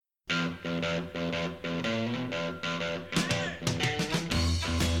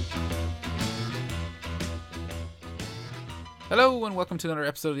Hello and welcome to another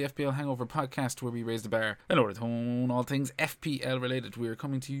episode of the FPL Hangover Podcast, where we raise the bar and lower the tone, all things FPL related. We are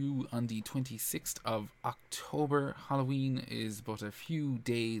coming to you on the 26th of October. Halloween is but a few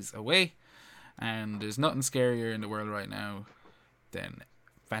days away, and there's nothing scarier in the world right now than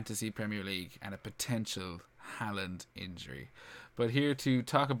Fantasy Premier League and a potential Haaland injury. But here to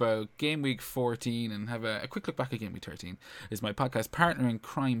talk about Game Week 14 and have a quick look back at Game Week 13 is my podcast partner in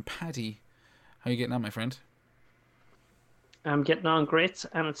crime, Paddy. How are you getting on, my friend? I'm getting on great,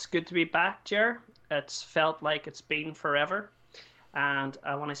 and it's good to be back, Jer. It's felt like it's been forever, and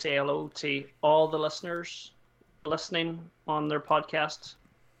I want to say hello to all the listeners listening on their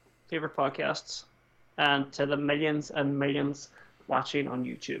favorite podcasts, and to the millions and millions watching on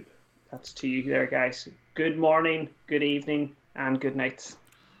YouTube. That's to you there, guys. Good morning, good evening, and good night.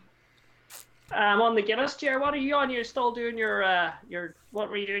 I'm on the Guinness, Jer. What are you on? You're still doing your what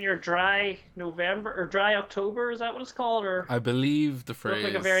were you doing? Your dry November or dry October? Is that what it's called? Or I believe the phrase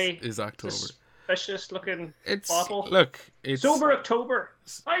like a very is October. Suspicious looking bottle. It's sober October.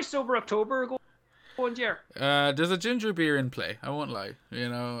 How's sober October going, Jer? There's a ginger beer in play. I won't lie.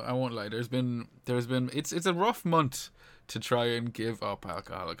 I won't lie. There's been. It's a rough month to try and give up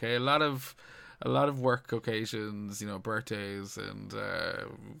alcohol. Okay, a lot of work occasions, birthdays and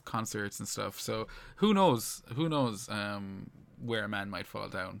concerts and stuff. So who knows where a man might fall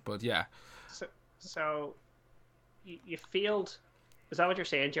down. But yeah. So you failed. Is that what you're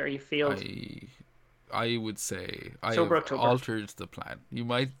saying, Jerry? You failed. I would say I have October. Altered the plan.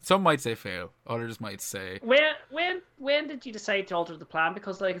 Some might say fail. Others might say. When did you decide to alter the plan?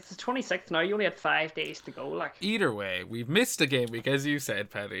 Because it's the 26th now. You only had 5 days to go. Either way, we've missed a game week, as you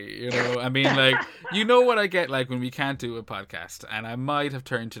said, Paddy. I mean, what I get when we can't do a podcast, and I might have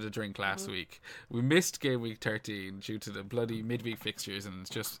turned to the drink last week. We missed game week 13 due to the bloody midweek fixtures, and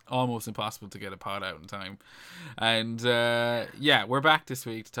it's just almost impossible to get a pod out in time. And we're back this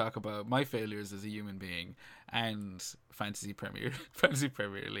week to talk about my failures as a human being and Fantasy Premier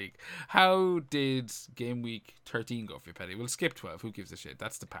League. How did game week 13 go for you, Paddy? We'll skip 12. Who gives a shit?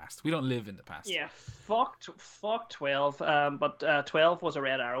 That's the past. We don't live in the past. Yeah, fuck 12. But 12 was a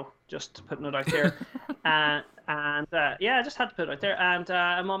red arrow. Just putting it out there. I just had to put it out there. And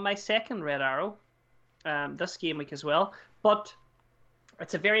I'm on my second red arrow this game week as well. But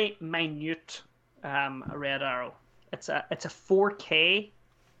it's a very minute red arrow. It's a 4K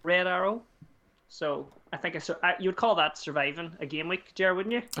red arrow. So I think you would call that surviving a game week, Jer,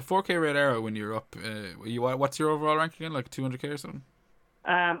 wouldn't you? A 4K red arrow when you're up. What's your overall ranking again? 200k or something?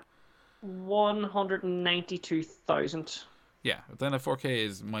 192,000. Yeah, then a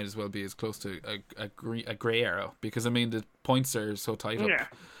 4K might as well be as close to a grey arrow, because the points are so tight up. Yeah.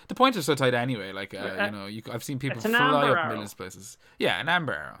 The points are so tight anyway. I've seen people fly up millions of places. Yeah, an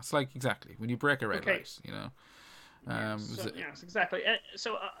amber arrow. It's exactly when you break a red light. Yes, exactly.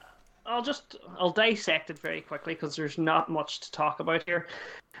 I'll dissect it very quickly because there's not much to talk about here.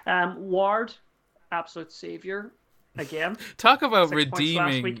 Ward, absolute savior again. Talk about 6 redeeming.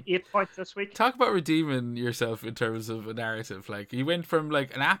 Points last week, 8 points this week. Talk about redeeming yourself in terms of a narrative. You went from an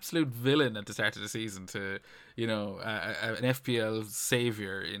absolute villain at the start of the season to an FPL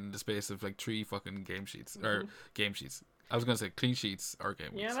savior in the space of 3 fucking game sheets or game sheets. I was gonna say clean sheets or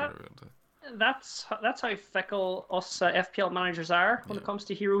game weeks. That's how fickle us FPL managers are when it comes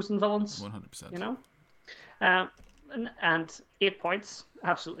to heroes and villains. 100%. And 8 points,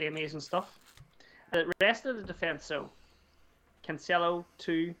 absolutely amazing stuff. The rest of the defense, so Cancelo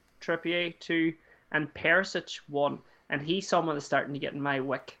 2, Trippier 2, and Perisic 1, and he's someone that's starting to get in my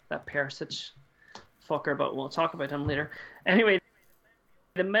wick. That Perisic fucker, but we'll talk about him later. Anyway,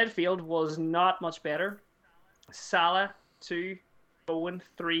 the midfield was not much better. Salah 2, Bowen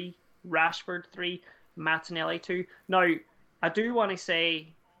 3. Rashford 3, Martinelli 2. Now, I do want to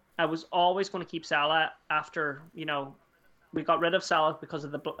say I was always going to keep Salah after, we got rid of Salah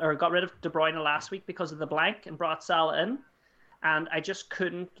got rid of De Bruyne last week because of the blank and brought Salah in, and I just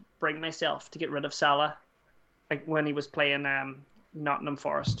couldn't bring myself to get rid of Salah when he was playing Nottingham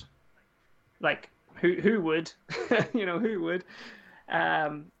Forest. Who would? Who would?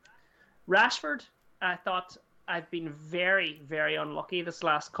 Rashford, I thought I've been very, very unlucky this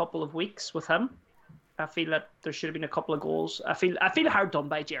last couple of weeks with him. I feel that there should have been a couple of goals. I feel hard done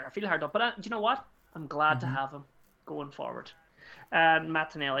by Jer. I feel hard done. But do you know what? I'm glad to have him going forward. And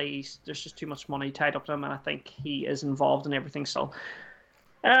Martinelli, there's just too much money tied up in him, and I think he is involved in everything still.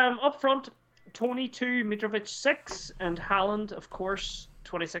 Up front, Tony 2, Mitrovic 6, and Haaland, of course,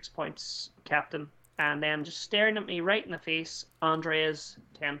 26 points, captain. And then just staring at me right in the face, Andreas,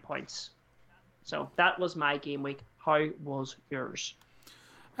 10 points. So that was my game week. How was yours?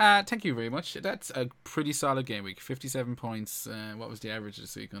 Thank you very much. That's a pretty solid game week. 57 points. What was the average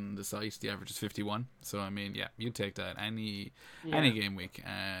this week on the site? The average is 51. So I mean, yeah, you take that any game week.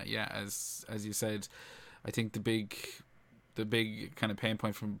 Yeah, as you said, I think the big kind of pain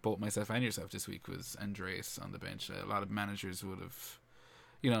point from both myself and yourself this week was Andreas on the bench. A lot of managers would have,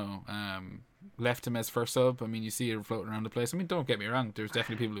 left him as first sub. I mean, you see it floating around the place. I mean, don't get me wrong. There's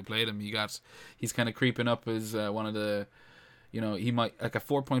definitely people who played him. He's kind of creeping up as one of the. He might like a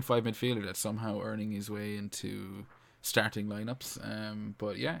 4.5 midfielder that's somehow earning his way into starting lineups.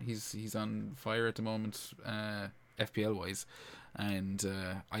 But yeah, he's on fire at the moment, FPL wise, and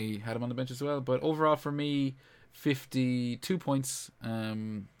I had him on the bench as well. But overall for me, 52 points. I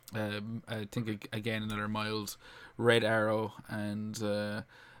think again another mild red arrow, and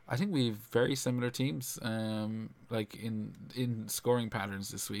I think we've very similar teams. Like in scoring patterns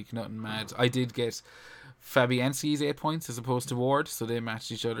this week, nothing mad. I did get Fabianski's 8 points as opposed to Ward, so they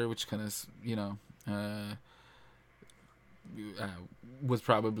matched each other, which kind of was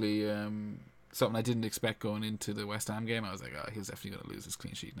probably something I didn't expect going into the West Ham game. I was like, oh, he's definitely going to lose his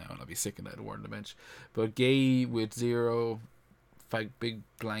clean sheet now, and I'll be sick of that Ward on the bench. But Gay with 0, big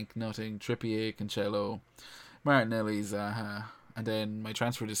blank nothing, Trippier, Cancelo, Martinelli, Zaha, and then my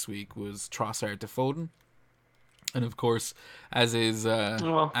transfer this week was Trossard to Foden. And of course, as is the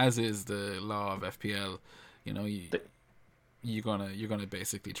law of FPL, you're gonna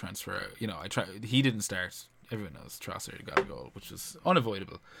basically transfer. He didn't start. Everyone knows Trossard got a goal, which was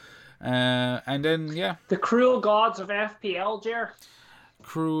unavoidable. And then the cruel gods of FPL, Jer.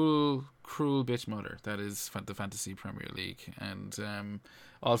 Cruel bitch mother. That is the Fantasy Premier League, and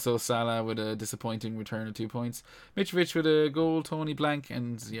also Salah with a disappointing return of 2 points. Mitrovic with a goal. Tony blank,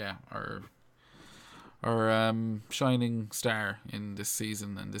 and our shining star in this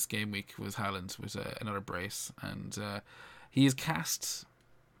season and this game week was Haaland with another brace, and he has cast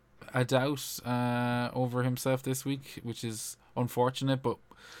a doubt over himself this week, which is unfortunate, but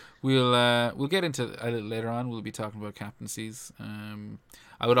we'll get into it a little later on. We'll be talking about captaincies.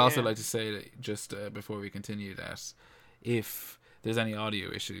 I would also like to say that just before we continue that if there's any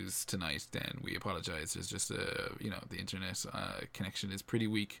audio issues tonight, then we apologise. There's just the internet connection is pretty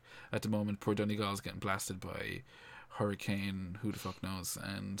weak at the moment. Poor Donegal's getting blasted by hurricane, who the fuck knows,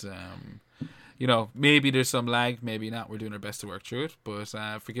 and maybe there's some lag, maybe not. We're doing our best to work through it, but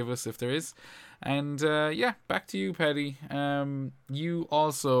forgive us if there is. And back to you, Paddy. You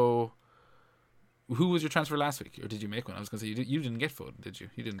also, who was your transfer last week, or did you make one? I was going to say you didn't get Foden, did you?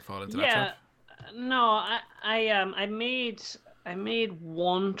 You didn't fall into that trap. No, I made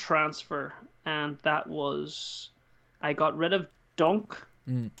one transfer, and that was I got rid of Dunk.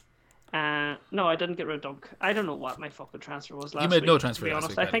 No, I didn't get rid of Dunk. I don't know what my fucking transfer was last week. You made no transfer, to be honest.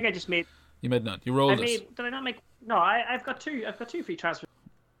 Last week, I think I just made. You made none. You rolled it. Did I not make? No, I've got two. I've got two free transfers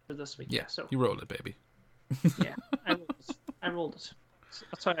this week. Yeah, so you rolled it, baby. Yeah, I rolled it.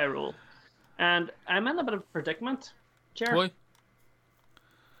 That's how I roll. And I'm in a bit of a predicament, Jared. Why?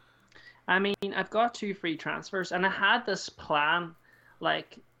 I mean, I've got two free transfers, and I had this plan.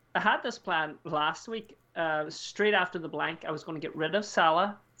 Last week. Straight after the blank, I was going to get rid of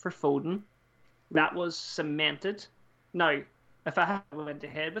Salah for Foden. That was cemented. Now, if I had went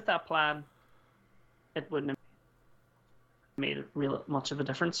ahead with that plan, it wouldn't have made real much of a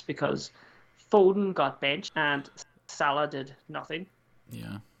difference because Foden got benched and Salah did nothing.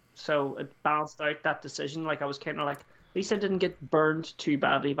 Yeah. So it balanced out that decision. Like I was kind of like, at least I didn't get burned too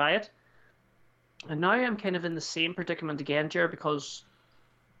badly by it. And now I'm kind of in the same predicament again, Jared, because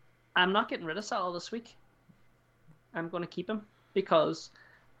I'm not getting rid of Salah this week. I'm going to keep him because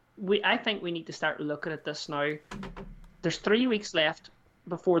I think we need to start looking at this now. There's 3 weeks left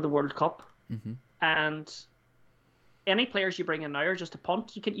before the World Cup, and any players you bring in now are just a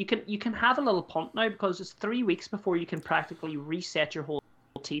punt. You can have a little punt now because it's 3 weeks before you can practically reset your whole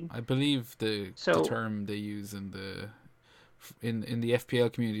team. I believe the term they use in the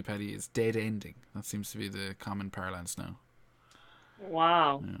FPL community, Paddy, is dead ending. That seems to be the common parlance now.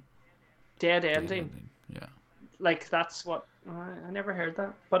 Wow. Yeah. Dead ending. Yeah. Like that's what I never heard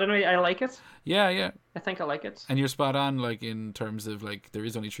that. But anyway, I like it. Yeah. I think I like it. And you're spot on, like in terms of like there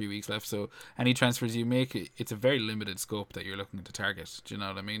is only 3 weeks left, so any transfers you make, it's a very limited scope that you're looking to target. Do you know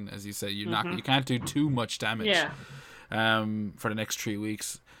what I mean? As you say, you can't do too much damage. For the next 3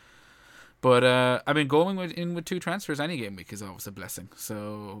 weeks. But I mean, going with 2 transfers any game week is always a blessing.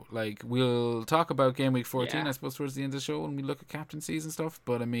 So like we'll talk about game week 14, I suppose, towards the end of the show when we look at captaincies and stuff.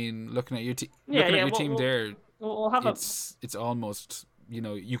 But I mean, looking at your team there, we'll have it's almost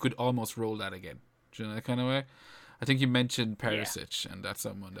you could almost roll that again. Do you know that kind of way? I think you mentioned Perisic, and that's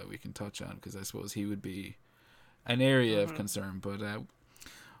someone that we can touch on because I suppose he would be an area of concern. But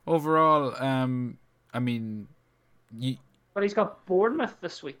overall, I mean, but he's got Bournemouth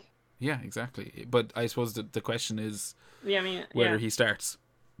this week. Yeah, exactly. But I suppose the question is, I mean, whether he starts.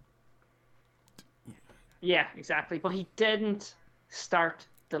 Yeah, exactly. But he didn't start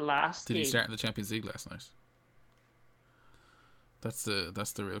the last game. Did he start in the Champions League last night? That's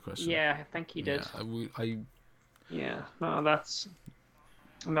the real question. Yeah, I think he did. Yeah,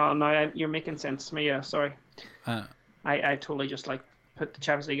 you're making sense to me. Yeah, sorry. I totally just like put the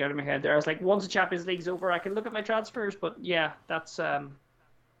Champions League out of my head there. I was like, once the Champions League's over, I can look at my transfers. But yeah, that's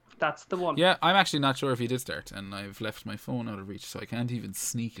the one. Yeah, I'm actually not sure if he did start, and I've left my phone out of reach, so I can't even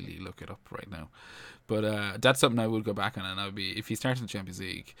sneakily look it up right now. But that's something I would go back on, and I would be, if he starts in the Champions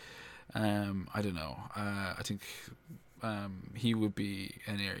League, I don't know. I think he would be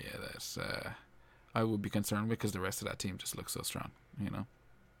an area that I would be concerned with because the rest of that team just looks so strong, you know.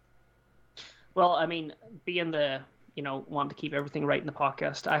 Well, I mean, being the want to keep everything right in the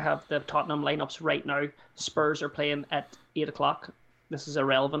podcast, I have the Tottenham lineups right now. Spurs are playing at 8:00. This is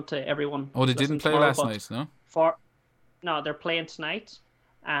irrelevant to everyone. Oh, they didn't play last night, no? No, they're playing tonight,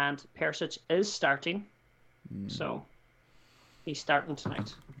 and Perisic is starting. So he's starting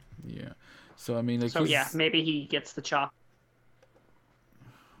tonight. Yeah. So I mean, like. So yeah, maybe he gets the chop.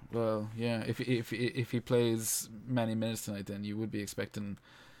 Well, yeah. If he plays many minutes tonight, then you would be expecting,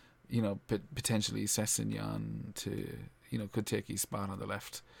 potentially Sessegnon to, could take his spot on the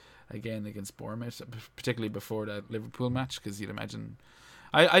left again against Bournemouth, particularly before that Liverpool match, because you'd imagine.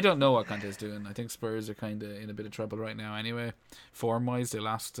 I don't know what Conte's doing. I think Spurs are kind of in a bit of trouble right now anyway. Form-wise, they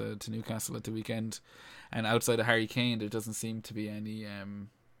lost to Newcastle at the weekend. And outside of Harry Kane, there doesn't seem to be any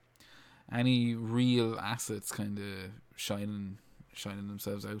real assets kind of shining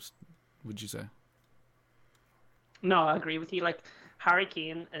themselves out, would you say? No, I agree with you. Like, Harry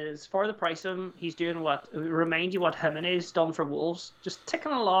Kane is, for the price of him, he's doing remind you what Jimenez done for Wolves. Just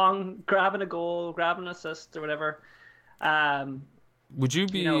ticking along, grabbing a goal, grabbing an assist or whatever. Would you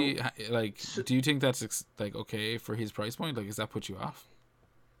be do you think that's okay for his price point? Like, does that put you off?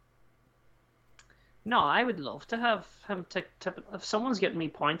 No, I would love to have him if someone's getting me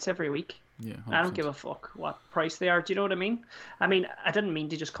points every week. Yeah, 100%. I don't give a fuck what price they are. Do you know what I mean? I mean, I didn't mean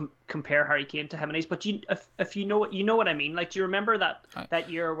to just compare Harry Kane to Jimenez, but if you know what I mean. Like, do you remember that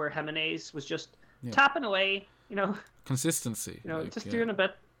year where Jimenez was just tapping away? Consistency. Doing a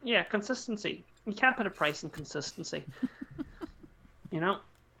bit. Yeah, consistency. You can't put a price in consistency. No,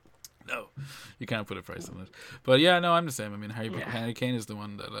 you can't put a price on it. But yeah, no, I'm the same. I mean, Harry Kane is the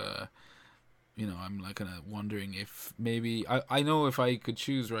one that I'm like kind of wondering if maybe I know if I could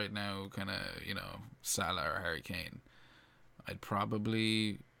choose right now, kind of Salah or Harry Kane, I'd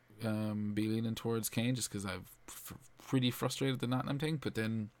probably be leaning towards Kane just because I'm pretty frustrated the Nottingham thing. But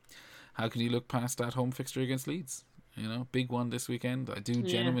then, how can you look past that home fixture against Leeds? Big one this weekend. I do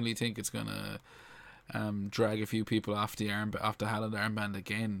genuinely think it's gonna drag a few people off the Haaland armband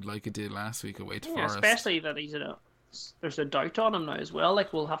again, like it did last week away to Forest. Especially that there's a doubt on him now as well.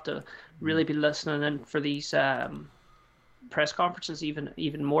 Like, we'll have to really be listening in for these press conferences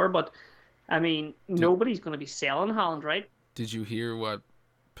even more. But I mean, nobody's going to be selling Haaland, right? Did you hear what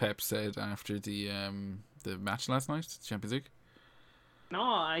Pep said after the match last night, Champions League? No,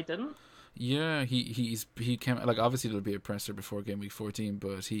 I didn't. Yeah, he came, like, obviously there'll be a presser before game week 14,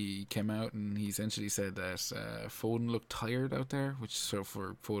 but he came out and he essentially said that Foden looked tired out there, which, so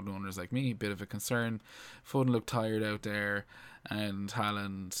for Foden owners like me, a bit of a concern. Foden looked tired out there, and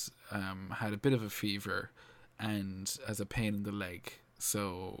Haaland had a bit of a fever and as a pain in the leg.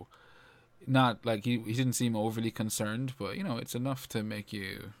 So not like he didn't seem overly concerned, but it's enough to make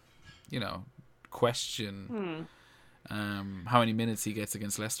you question how many minutes he gets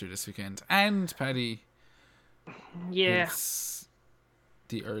against Leicester this weekend. And Paddy, it's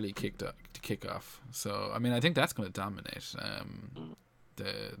the early kickoff. So I mean, I think that's going to dominate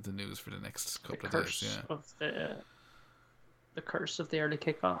the news for the next couple of days. Yeah, of the curse of the early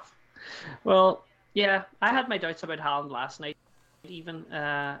kickoff. Well, yeah, I had my doubts about Haaland last night. Even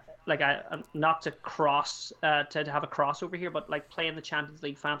not to have a crossover here, but like playing the Champions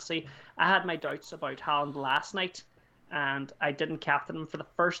League fantasy, I had my doubts about Haaland last night. And I didn't captain him for the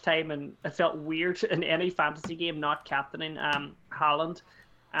first time, and it felt weird in any fantasy game not captaining Haaland.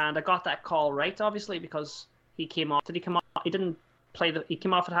 And I got that call right, obviously, because he came off. Did he come off? He didn't play he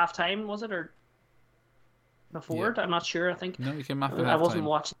came off at half time, was it, or before? Yeah. I'm not sure. I think no, he came off at half time. I wasn't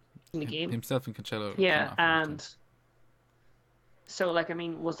watching the game. Himself and Cancelo. Yeah, and so I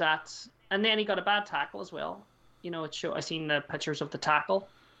mean, was that? And then he got a bad tackle as well. I seen the pictures of the tackle.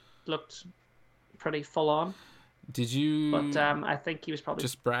 Looked pretty full on. Did you But I think he was probably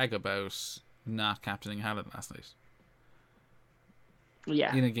just brag about not captaining Haaland last night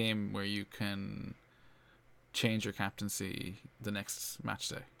yeah. in a game where you can change your captaincy the next match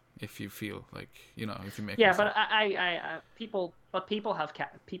day if you feel like, if you make a Yeah, mistake? but people have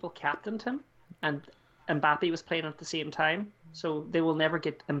people captained him, and Mbappe was playing at the same time, so they will never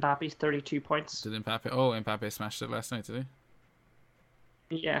get Mbappe's 32 points. Did Mbappe? Oh, Mbappe smashed it last night, did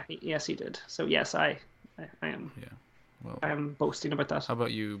he? Yeah, yes, he did. So yes, I am. Yeah. Well, I am boasting about that. how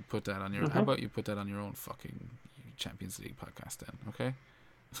about you put that on your? How about you put that on your own fucking Champions League podcast then? Okay.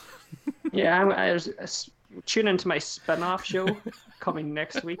 Yeah, tune into my spin-off show coming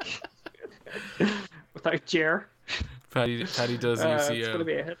next week without Jer. Paddy does It's UCL. gonna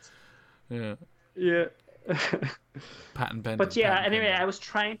be a hit. Yeah. Yeah. Patent pending. But yeah, patent anyway, pending. I was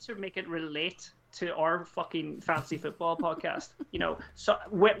trying to make it relate to our fucking fantasy football podcast. So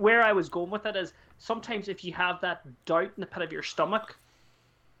where I was going with it is sometimes if you have that doubt in the pit of your stomach,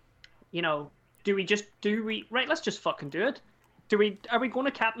 right? Let's just fucking do it. Are we going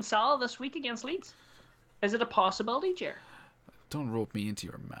to captain Salah this week against Leeds? Is it a possibility, Jer? Don't rope me into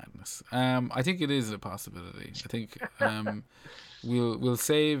your madness. I think it is a possibility. I think we'll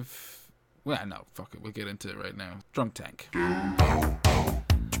save. Well, no, fuck it. We'll get into it right now. Drunk tank.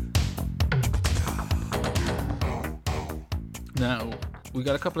 Now we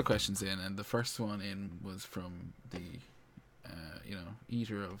got a couple of questions in, and the first one in was from the,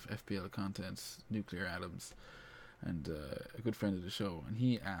 eater of FPL content, Nuclear Adams, and a good friend of the show, and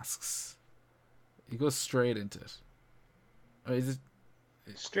he asks. He goes straight into it. Or is it?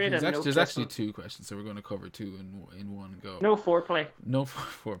 Straight in. There's actually two questions, so we're going to cover two in one go. No foreplay. No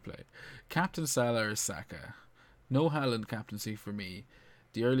foreplay. Captain Salah or Saka? No Haaland captaincy for me.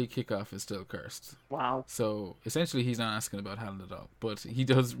 The early kickoff is still cursed. Wow. So essentially, he's not asking about Haaland at all, but he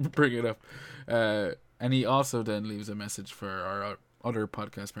does bring it up, and he also then leaves a message for our other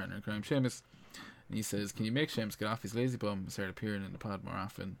podcast partner in crime, Seamus. And he says, "Can you make Seamus get off his lazy bum and start appearing in the pod more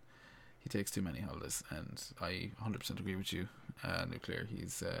often? He takes too many holidays." And I 100% agree with you, Nuclear.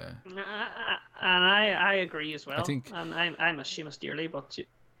 He's And I agree as well. I think- and I'm a Seamus dearly, but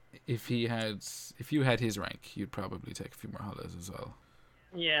if you had his rank, you'd probably take a few more holidays as well.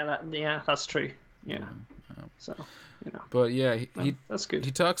 yeah, that's true. Yeah. So But yeah, he that's good.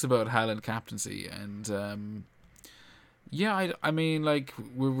 he talks about Haaland captaincy, and I mean, like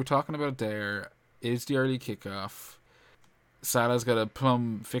we were talking about there is the early kickoff. Salah's got a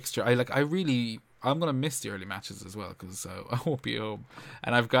plum fixture. I'm gonna miss the early matches as well because I won't be home,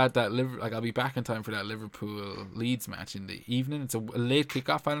 and I've got that I'll be back in time for that Liverpool Leeds match in the evening. It's a late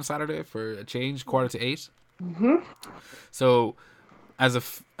kickoff on Saturday for a change, 7:45. So, as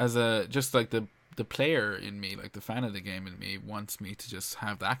a just like the player in me, like the fan of the game in me, wants me to just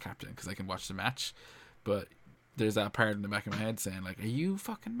have that captain because I can watch the match, but there's that part in the back of my head saying like, "Are you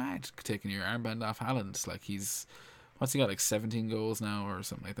fucking mad taking your armband off Haaland? Like what's he got, like 17 goals now or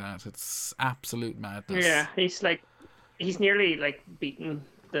something like that? It's absolute madness." Yeah, he's nearly like beaten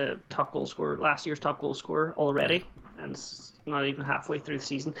the top goal scorer, last year's top goal scorer already, and it's not even halfway through the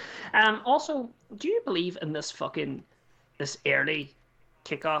season. Also, do you believe in this early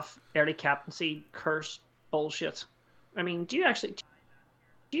kickoff, early captaincy curse bullshit? I mean, do you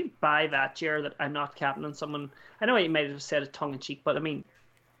buy that, Jared, that I'm not captaining someone? I know you might have said it tongue in cheek, but I mean,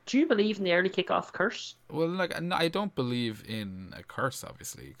 do you believe in the early kickoff curse? Well, like I don't believe in a curse,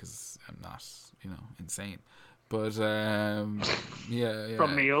 obviously, because I'm not, insane. But yeah.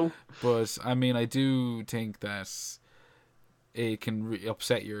 From Mayo. But I mean, I do think that it can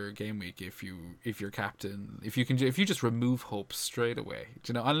upset your game week if you're captain, if you just remove hope straight away,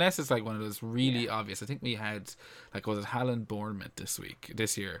 unless it's like one of those really obvious. I think we had was it Haaland Bournemouth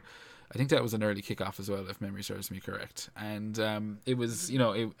this year. I think that was an early kickoff as well, if memory serves me correct. And it was,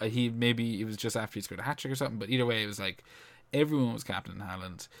 it was just after he scored a hat trick or something. But either way, it was like everyone was captain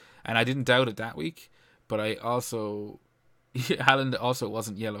Haaland, and I didn't doubt it that week. But Haaland also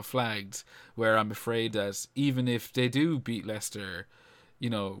wasn't yellow flagged, where I'm afraid that even if they do beat Leicester,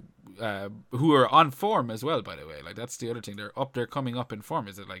 who are on form as well, by the way, like that's the other thing, they're coming up in form.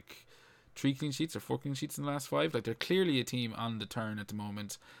 Is it like 3 clean sheets or 4 clean sheets in the last 5? Like they're clearly a team on the turn at the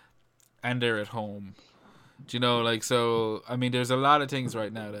moment, and they're at home. So I mean, there's a lot of things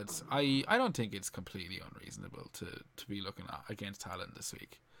right now that I don't think it's completely unreasonable to be looking at against Haaland this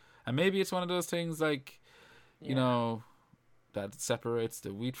week, and maybe it's one of those things like, that separates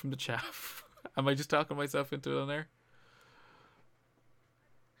the wheat from the chaff. Am I just talking myself into it on there?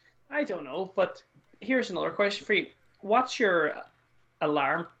 I don't know, but here's another question for you. What's your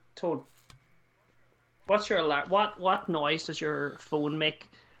alarm tone? What's your alarm? What noise does your phone make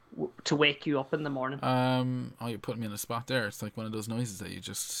to wake you up in the morning? Oh, you're putting me on the spot there. It's like one of those noises that you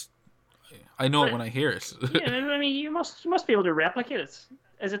just. I know it when I hear it. Yeah, I mean, you must be able to replicate it.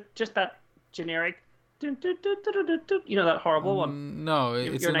 Is it just that generic? Dun, dun, dun, dun, dun, dun, dun, you know, that horrible one. No,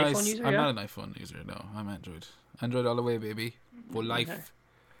 it's You're a an nice. iPhone user, I'm yeah? not an iPhone user. No, I'm Android. Android all the way, baby. For life. Okay.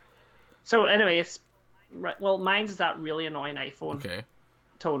 So anyway, it's right. Well, mine's that really annoying iPhone Okay.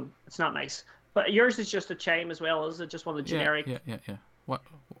 tone. It's not nice. But yours is just a chime as well. Is it just one of the generic? Yeah. What?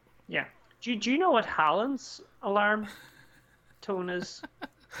 Yeah. Do you know what Hallen's alarm tone is?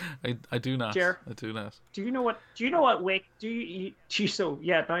 I do not. Jer? I do not. Do you know what wake so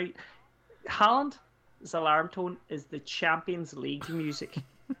yeah, now Haaland's alarm tone is the Champions League music.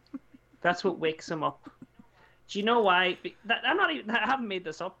 That's what wakes him up. Do you know why? I haven't made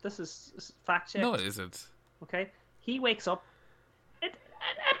this up. This is fact check. No, it isn't. Okay? He wakes up. I'm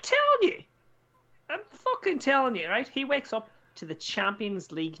telling you. I'm fucking telling you, right? He wakes up to the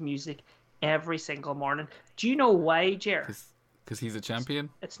Champions League music every single morning. Do you know why, Jer? Because he's a champion?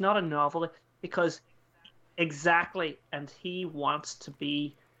 It's not a novel. Because exactly, and he wants to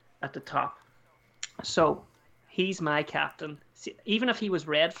be at the top. So he's my captain. See, even if he was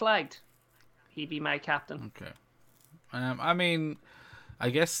red flagged, he'd be my captain. Okay. I mean, I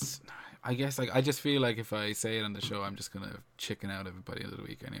guess like I just feel like if I say it on the show, I'm just gonna chicken out everybody of the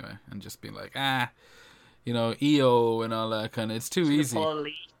week anyway, and just be like, EO and all that kind of. It's too easy. Pull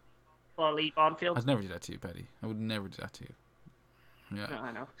a leap on field. I'd never do that to you, Paddy. I would never do that to you. Yeah. No,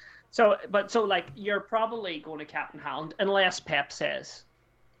 I know. So like you're probably going to captain Haaland unless Pep says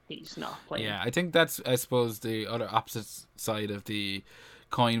he's not playing. Yeah, I think that's, I suppose, the other opposite side of the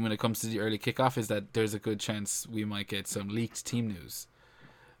coin when it comes to the early kickoff is that there's a good chance we might get some leaked team news.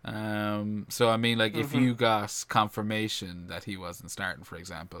 So I mean, like, if you got confirmation that he wasn't starting, for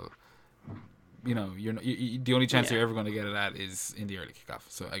example, you know, the only chance you're ever going to get it at is in the early kickoff.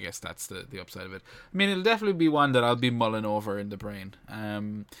 So I guess that's the upside of it. I mean, it'll definitely be one that I'll be mulling over in the brain.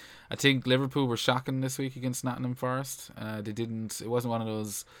 I think Liverpool were shocking this week against Nottingham Forest. It wasn't one of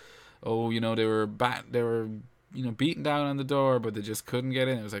those, they were beaten down on the door, but they just couldn't get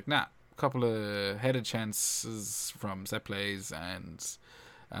in. It was like, a couple of headed chances from set plays, and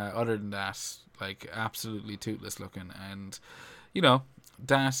other than that, like, absolutely toothless looking. And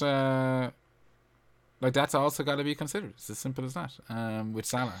that that's also got to be considered. It's as simple as that. With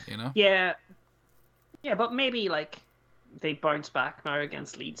Salah, Yeah, but maybe like they bounce back now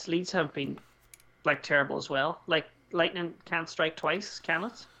against Leeds. Leeds have been like terrible as well. Like, lightning can't strike twice, can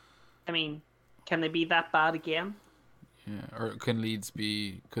it? I mean, can they be that bad again? Yeah, or could Leeds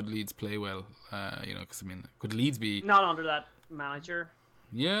play well? Because could Leeds be not under that manager?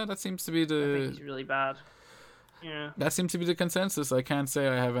 Yeah, that seems to be I think he's really bad. Yeah, that seems to be the consensus. I can't say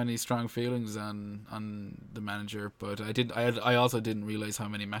I have any strong feelings on the manager, but I also didn't realize how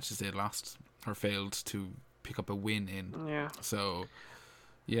many matches they had lost or failed to pick up a win in. Yeah. So,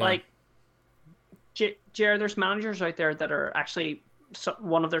 yeah. Like, Jared, there's managers out there that are actually,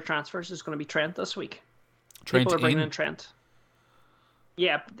 one of their transfers is going to be Trent this week. People are bringing in Trent.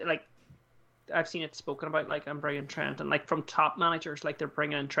 Yeah, like, I've seen it spoken about, like, I'm bringing Trent, and like from top managers, like, they're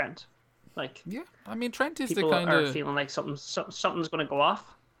bringing in Trent. Like, yeah, I mean, Trent is the kind of... People are feeling like something's going to go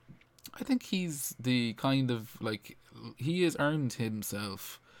off. I think he's the kind of, like, he has earned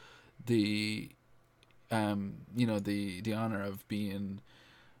himself the honor of being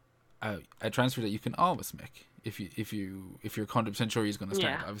a transfer that you can always make if you're 100% sure he's going to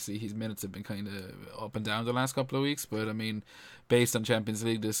start. Yeah. Obviously, his minutes have been kind of up and down the last couple of weeks, but I mean, based on Champions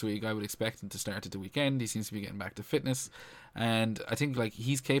League this week, I would expect him to start at the weekend. He seems to be getting back to fitness, and I think, like,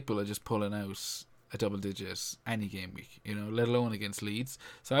 he's capable of just pulling out a double digit any game week, let alone against Leeds.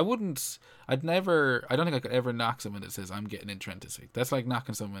 So I don't think I could ever knock someone that says I'm getting in Trent this week. That's like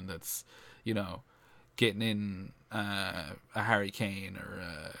knocking someone that's, getting in a Harry Kane or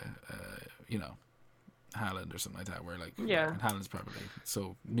Haaland or something like that, where, like, yeah, and Haaland's probably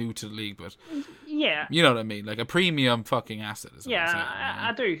so new to the league, but yeah, you know what I mean, like a premium fucking asset.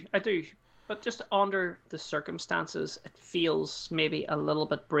 I do, but just under the circumstances, it feels maybe a little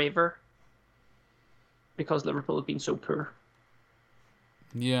bit braver because Liverpool have been so poor.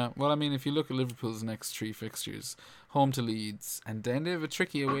 Yeah, well, I mean, if you look at Liverpool's next 3 fixtures, home to Leeds, and then they have a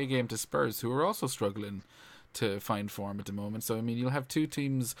tricky away game to Spurs, who are also struggling to find form at the moment. So, I mean, you'll have two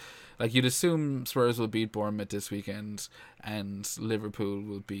teams, like, you'd assume Spurs will beat Bournemouth this weekend and Liverpool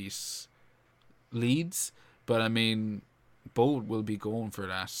will beat Leeds, but I mean, both will be going for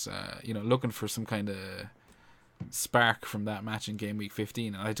that, looking for some kind of spark from that match in game week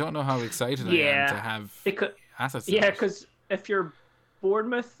 15. And I don't know how excited I am to have assets. Yeah, because if you're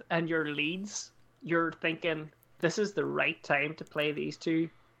Bournemouth and you're Leeds, you're thinking this is the right time to play these two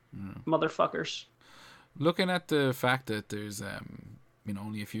motherfuckers. Looking at the fact that there's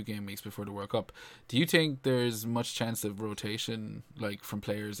only a few game weeks before the World Cup, do you think there's much chance of rotation, like from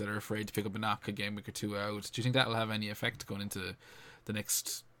players that are afraid to pick up a knock a game week or two out? Do you think that'll have any effect going into the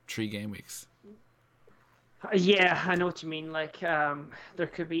next 3 game weeks? Yeah, I know what you mean. Like, there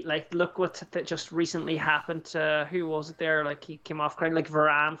could be like, look what that just recently happened to who was it there? Like, he came off ground, like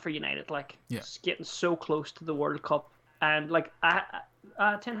Varane for United, like just getting so close to the World Cup, and like,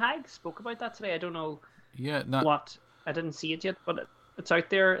 Ten Hag spoke about that today. I don't know. Yeah, what I didn't see it yet, but it's out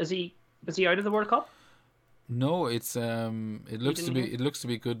there. Is he out of the World Cup? No, it's it looks to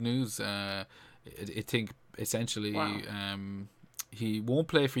be good news. I think essentially he won't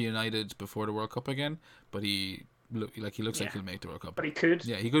play for United before the World Cup again, but he looks like he'll make the World Cup. But he could.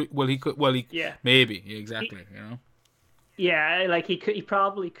 Yeah, he could. Well, he could. Well, maybe. Yeah, exactly. Yeah, like he could. He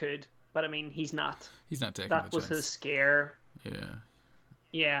probably could, but I mean, he's not. He's not taking that the was chance. his scare. Yeah.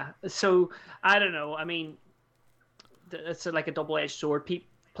 Yeah. So I don't know. I mean, it's like a double-edged sword.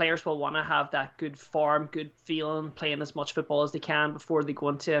 Players will want to have that good form, good feeling, playing as much football as they can before they go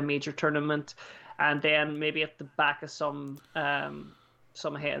into a major tournament, and then maybe at the back of some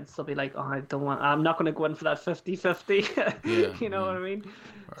heads they'll be like, oh, I'm not going to go in for that 50-50. You know what I mean?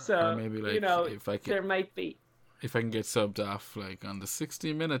 Or maybe like there might be. If I can get subbed off like on the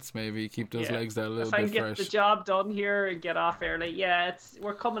 60 minutes, maybe keep those legs there a little bit fresh. If I can get the job done here and get off early,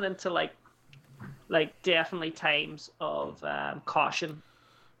 we're coming into like definitely times of caution.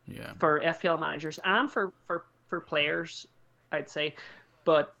 Yeah. For FPL managers and for players, I'd say,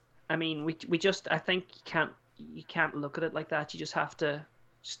 but I mean, I think you can't look at it like that. You just have to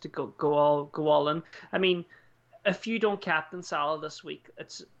go all in. I mean, if you don't captain Salah this week,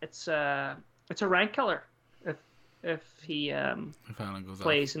 it's a rank killer. If he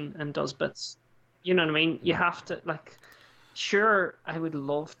plays and does bits, you know what I mean. You have to sure, I would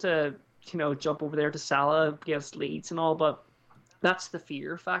love to jump over there to Salah against Leeds and all, but that's the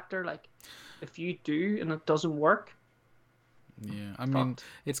fear factor. Like, if you do and it doesn't work. Yeah, I mean,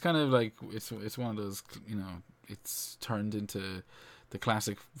 it's kind of like it's one of those, it's turned into the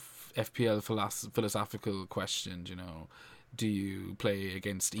classic FPL philosophical question. Do you play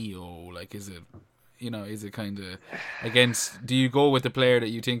against EO? Like, is it kind of against? Do you go with the player that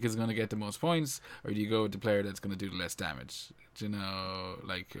you think is going to get the most points, or do you go with the player that's going to do the less damage? Or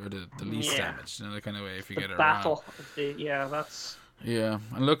the least damage? The kind of way if you get it battle. That's. Yeah,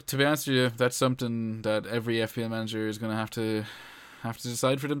 and look, to be honest with you, that's something that every FPL manager is going to have to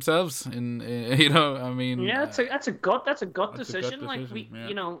decide for themselves. I mean. Yeah, that's a gut decision.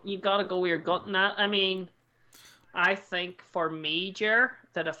 You got to go with your gut in that. I mean, I think for me, Jer,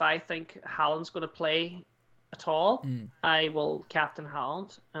 that if I think Haaland's going to play at all, I will captain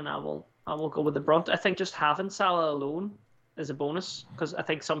Haaland and I will go with the brunt. I think just having Salah alone is a bonus, because I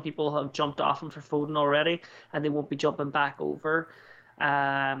think some people have jumped off him for Foden already and they won't be jumping back over.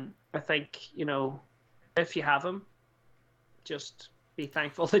 I think, if you have him, just be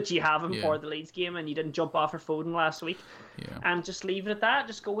thankful that you have him for the Leeds game and you didn't jump off for Foden last week. Yeah. And just leave it at that.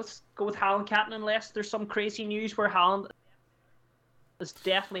 Just go with Haaland captain, unless there's some crazy news where Haaland is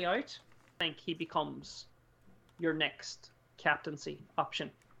definitely out. I think he becomes your next captaincy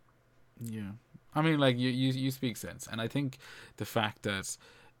option. Yeah. I mean, like, you speak sense. And I think the fact that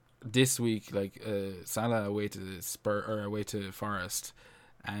this week, Salah away to Forest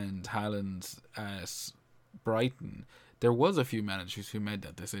and Haaland at Brighton, there was a few managers who made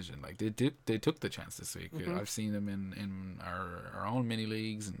that decision. Like, they took the chance this week. Mm-hmm. I've seen them in our own mini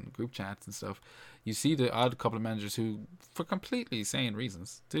leagues and group chats and stuff. You see the odd couple of managers who, for completely sane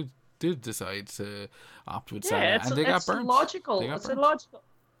reasons, did decide to opt with Salah, and they got burnt. It's illogical.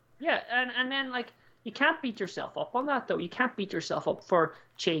 Yeah, and then you can't beat yourself up on that though. You can't beat yourself up for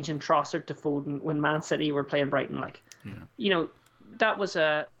changing Trossard to Foden when Man City were playing Brighton. That was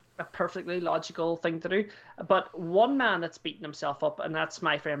a perfectly logical thing to do. But one man that's beaten himself up, and that's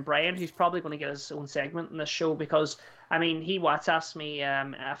my friend Brian, who's probably going to get his own segment in this show, because I mean, he WhatsApps me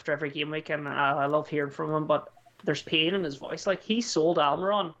after every game week, and I love hearing from him. But there's pain in his voice. Like, he sold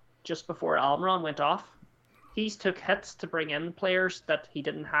Almiron just before Almiron went off. He's took hits to bring in players that he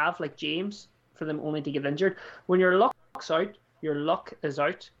didn't have, like James, for them only to get injured. When your luck's out, your luck is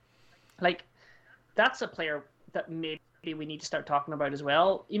out. Like, that's a player that maybe we need to start talking about as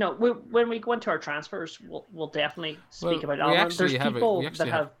well. When we go into our transfers, we'll definitely speak about Almiron. There's people that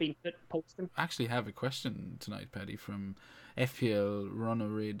have been posting. I actually have a question tonight, Paddy, from FPL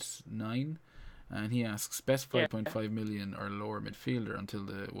Runarid 9. And he asks, best 5.5 million or lower midfielder until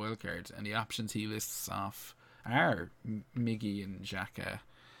the wildcard, and the options he lists off are Miggy and Xhaka,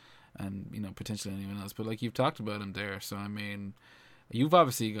 and potentially anyone else. But you've talked about him there, so I mean, You've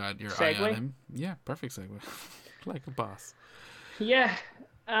obviously got your eye on Segue. him. Yeah, perfect segue. Like a boss. Yeah,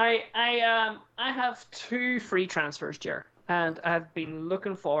 I have two free transfers, Jer, and I've been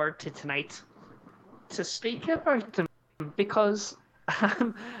looking forward to tonight to speak about them because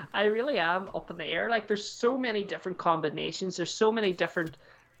I really am up in the air. Like, there's so many different combinations. There's so many different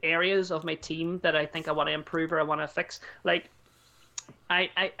areas of my team that I think I want to improve or I want to fix. Like,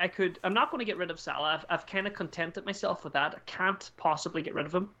 I could. I'm not going to get rid of Salah. I've kind of contented myself with that. I can't possibly get rid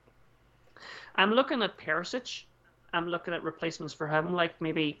of him. I'm looking at Perisic. I'm looking at replacements for him, like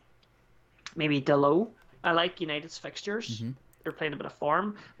maybe Dalot. I like United's fixtures. They're playing a bit of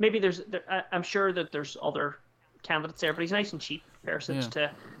form. Maybe I'm sure that there's other candidates there, but he's nice and cheap. Perisic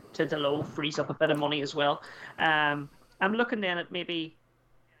to Dalot frees up a bit of money as well. I'm looking then at maybe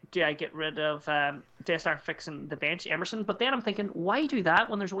do I get rid of do I start fixing the bench Emerson? But then I'm thinking, why do that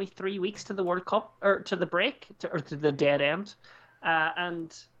when there's only 3 weeks to the World Cup or to the break or to the dead end,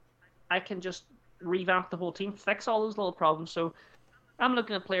 and I can just revamp the whole team, fix all those little problems. So I'm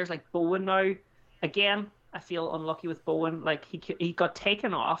looking at players like Bowen now. Again, I feel unlucky with Bowen. Like he got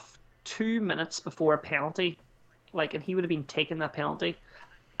taken off 2 minutes before a penalty, like, and he would have been taking that penalty.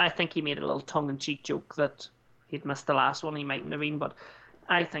 I think he made a little tongue-in-cheek joke that he'd missed the last one. He mightn't have been, but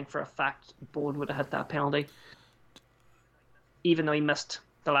I think for a fact Bowen would have had that penalty, even though he missed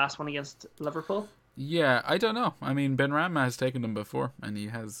the last one against Liverpool. Yeah, I don't know. I mean, Benrahma has taken them before, and he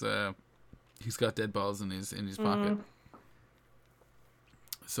has he's got dead balls in his pocket.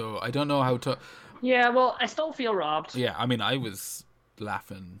 So I don't know how to. Yeah, well, I still feel robbed. Yeah, I mean, I was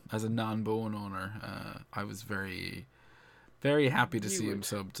laughing as a non-Bowen owner. I was very, very happy to see him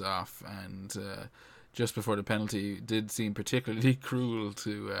subbed off, and just before the penalty did seem particularly cruel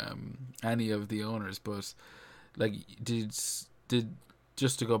to any of the owners. But like, did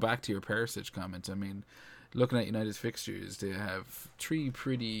just to go back to your Perisic comment, I mean, looking at United's fixtures, they have 3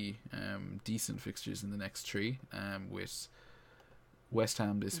 pretty decent fixtures in the next 3, with West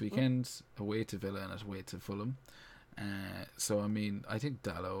Ham this weekend, away to Villa and away to Fulham. So, I mean, I think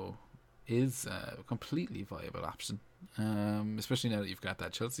Dalot is a completely viable option, especially now that you've got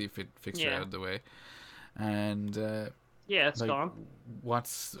that Chelsea fixture out of the way. And yeah, it's like, gone.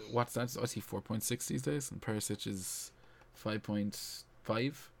 What's that? What's he, 4.6 these days? And Perisic is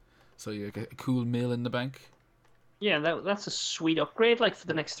 5.5. So you get a cool mill in the bank. Yeah, that's a sweet upgrade, like, for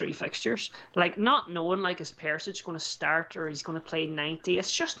the next 3 fixtures. Like, not knowing, like, is Perisic going to start or he's going to play 90,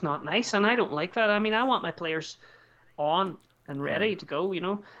 it's just not nice, and I don't like that. I mean, I want my players on and ready to go, you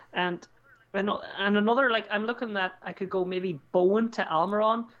know. And another, like, I'm looking at, I could go maybe Bowen to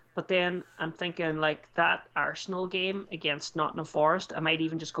Almiron, but then I'm thinking, like, that Arsenal game against Nottingham Forest, I might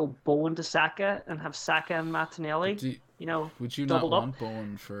even just go Bowen to Saka and have Saka and Martinelli, would you not want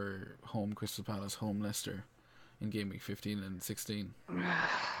Bowen for home Crystal Palace, home Leicester in game week 15 and 16?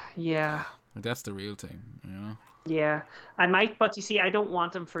 Yeah. Like, that's the real thing, you know? Yeah, I might, but you see, I don't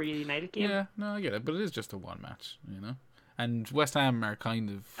want him for a United game. Yeah, no, I get it, but it is just a one match, you know? And West Ham are kind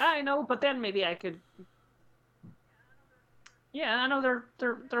of... I know, but then maybe I could... Yeah, I know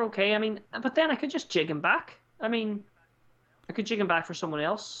they're okay. I mean, but then I could just jig him back. I mean, I could jig him back for someone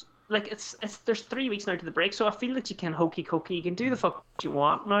else. Like, it's there's 3 weeks now to the break, so I feel that you can hokey cokey. You can do the fuck you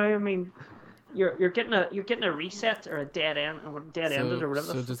want now. I mean, you're getting a reset or a dead end or dead ended or whatever.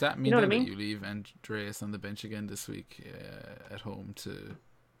 So does that mean, you know what I that mean? you leave Andreas on the bench again this week at home to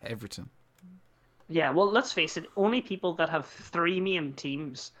Everton? Yeah, well, let's face it. Only people that have 3 main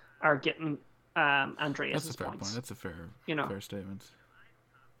teams are getting Andreas' That's a fair points. point. That's a fair statement.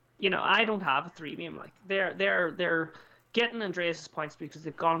 You know, I don't have a 3 main. Like, they're getting Andreas' points because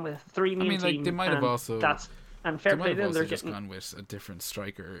they've gone with 3 main team. Like, they might have also... And fair play to them, they're just getting... gone with a different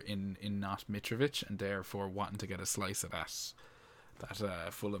striker in not Mitrovic, and therefore wanting to get a slice of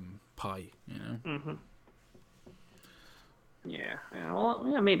that Fulham pie, you know? Mm-hmm. Yeah, well,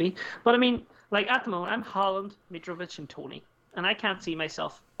 yeah, maybe. But I mean, like, at the moment, I'm Haaland, Mitrovic, and Tony, and I can't see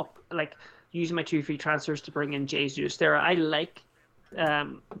myself using my 2 free transfers to bring in Jesus there. I like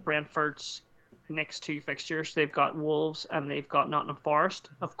Brentford's next 2 fixtures. They've got Wolves and they've got Nottingham Forest.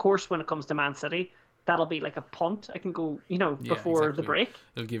 Of course, when it comes to Man City, that'll be like a punt. I can go, before the break.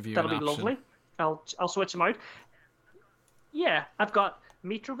 It'll give you that'll be an option. lovely. I'll switch them out. Yeah, I've got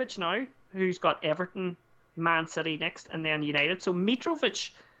Mitrovic now, who's got Everton, Man City next, and then United. So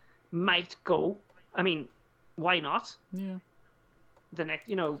Mitrovic might go. I mean, why not? Yeah. The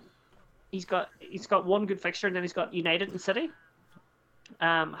next, he's got 1 good fixture, and then he's got United and City.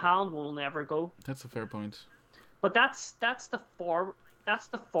 Haaland will never go. That's a fair point. But that's the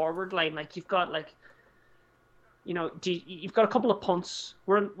forward line. Like, you've got, like, you've got a couple of punts.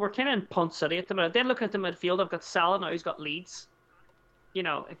 We're kind of in punt city at the minute. Then looking at the midfield, I've got Salah now. He's got Leeds.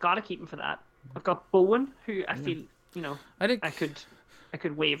 I got to keep him for that. I've got Bowen, who I feel, I think I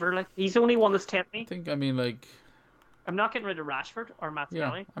could waver. Like he's the only one that's tempted me. I mean, like, I'm not getting rid of Rashford or yeah.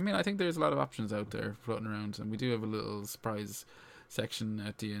 Martinelli. I mean, I think there's a lot of options out there floating around, and we do have a little surprise section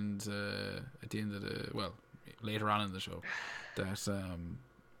at the end of later on in the show that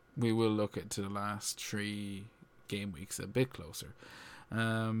we will look at to the last 3 game weeks a bit closer.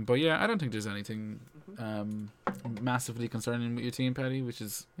 But yeah, I don't think there's anything massively concerning with your team, Paddy, which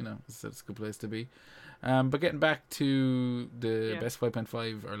is, it's a good place to be. But getting back to the best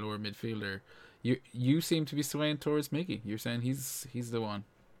 5.5 or lower midfielder, you seem to be swaying towards Miggy. You're saying he's the one.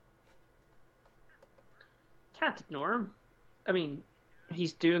 Can't ignore him. I mean,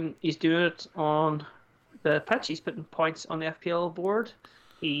 he's doing it on the pitch. He's putting points on the FPL board.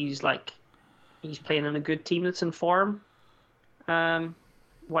 He's playing in a good team that's in form.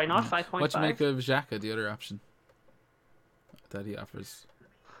 Why not 5.5? What do you make of Xhaka, the other option that he offers?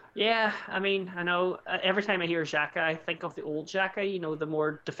 Yeah, I mean, I know every time I hear Xhaka, I think of the old Xhaka, the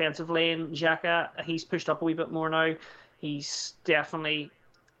more defensive lane Xhaka. He's pushed up a wee bit more now. He's definitely...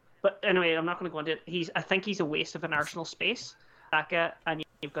 But anyway, I'm not going to go into it. I think he's a waste of an Arsenal space, Xhaka, and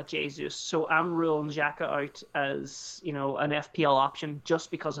you've got Jesus. So I'm ruling Xhaka out as, an FPL option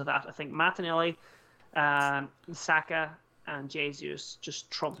just because of that. I think Martinelli, Saka, and Jesus just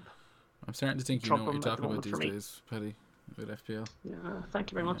trump. I'm starting to think you know what you're talking about these days, Paddy, with FPL. Yeah,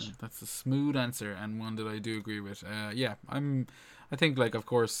 thank you very much. That's a smooth answer and one that I do agree with. I think, like, of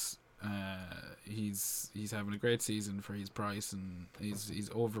course, he's having a great season for his price, and he's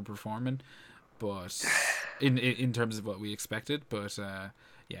overperforming, but in terms of what we expected. But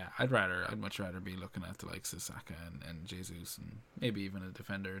I'd much rather be looking at the likes of Saka and Jesus, and maybe even a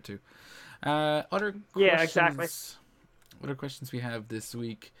defender or two. Other questions, exactly. Other questions we have this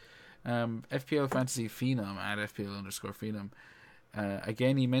week. FPL Fantasy Phenom at FPL_Phenom.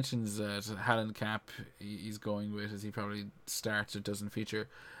 Again, he mentions that Haaland cap he's going with, as he probably starts or doesn't feature.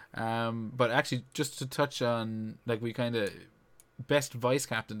 But actually, just to touch on, like, we kind of best vice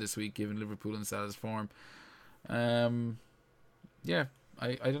captain this week given Liverpool and Salah's form. I don't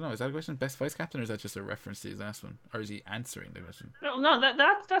know. Is that a question? Best vice captain, or is that just a reference to his last one, or is he answering the question? No,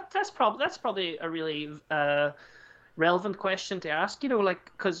 that's probably a really relevant question to ask.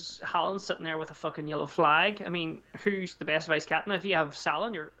 Because Haaland's sitting there with a fucking yellow flag. I mean, who's the best vice captain? If you have Salah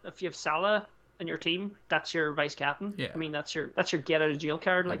in your team, that's your vice captain. Yeah. I mean, that's your get out of jail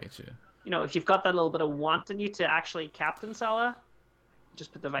card. I Like, get you. If you've got that little bit of want in you to actually captain Salah,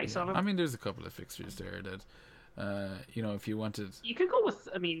 just put the vice on him. I mean, there's a couple of fixtures there that, if you wanted, you could go with.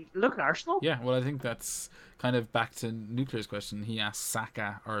 I mean, look at Arsenal. Yeah, well, I think that's kind of back to Nuclear's question. He asked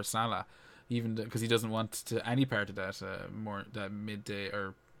Saka or Salah, even because he doesn't want to any part of that that midday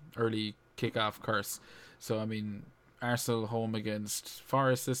or early kickoff curse. So I mean, Arsenal home against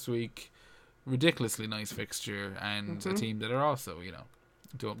Forest this week, ridiculously nice fixture, and a team that are also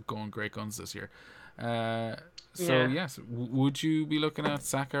going great guns this year. Yes, would you be looking at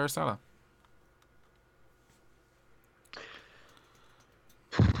Saka or Salah?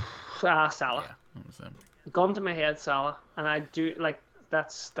 Salah. Yeah, Gun to my head, Salah, and I do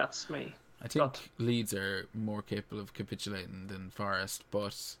that's me. I think Leeds are more capable of capitulating than Forest,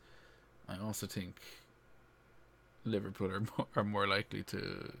 but I also think Liverpool are more likely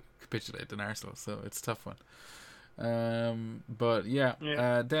to capitulate than Arsenal, so it's a tough one. Then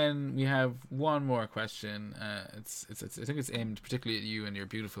we have one more question. It's I think it's aimed particularly at you and your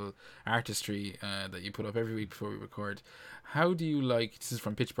beautiful artistry that you put up every week before we record. How do you like? This is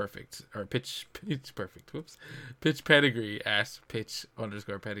from Pitch Perfect or Pitch Perfect. Whoops, Pitch Pedigree at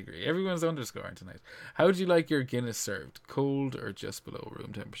Pitch_Pedigree. Everyone's underscoring tonight. How do you like your Guinness served? Cold or just below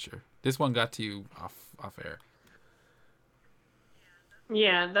room temperature? This one got to you off air.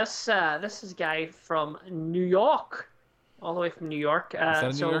 Yeah, this is a guy from New York, all the way from New York. Is that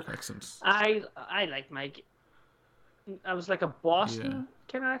a New York accent? I like my. I was like a Boston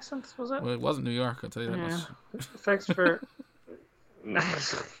kind of accent, was it? Well, it wasn't New York, I'll tell you that much. Thanks for.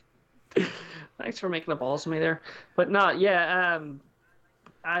 Thanks for making the balls of me there, but no,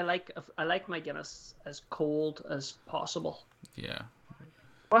 I like my Guinness as cold as possible. Yeah.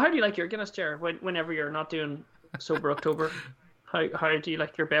 Well, how do you like your Guinness, Jared? Whenever you're not doing sober October. How do you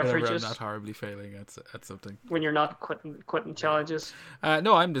like your beverages? Whenever I'm not horribly failing at something. When you're not quitting challenges.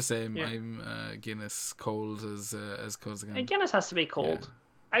 No, I'm the same. Yeah. I'm Guinness cold as cold as I can. And Guinness has to be cold,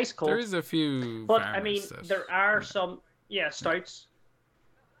 ice cold. There is a few, but I mean, there are some stouts.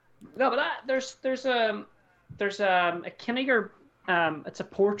 No, but there's a Kinniger. It's a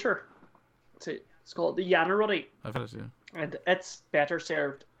porter. It's called the Yanneruddy. I've had it, yeah. And it's better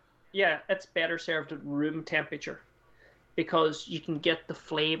served. Yeah, it's better served at room temperature. because you can get the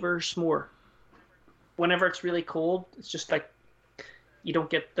flavors more. Whenever it's really cold, it's just like you don't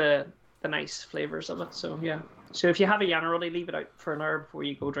get the nice flavors of it. So yeah. So if you have a Yannerody, leave it out for an hour before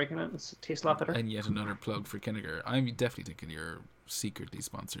you go drinking it. It tastes a lot better. And yet another plug for Kinniger. I'm definitely thinking you're secretly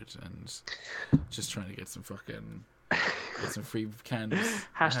sponsored and just trying to get some fucking get some free cans.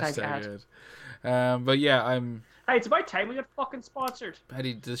 Hashtag ad. But yeah, I'm. Hey, it's about time we got fucking sponsored.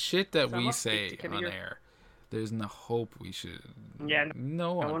 Paddy, the shit that So we I must say speak to on Kinniger. air, there's no hope we should. Yeah,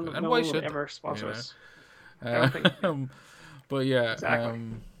 No one. one, could. no And one why will should ever they, sponsor you know? us. don't think- But yeah, Exactly.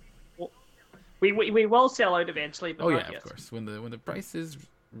 We will sell out eventually, but oh not yeah, yet. of course. When the price is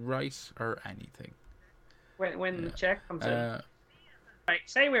right or anything. When the check comes in. Uh, Right,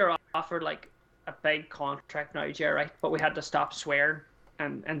 say we were offered like a big contract now, Jer, right? But we had to stop swearing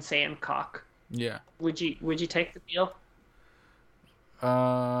and saying cock. yeah. Would you take the deal?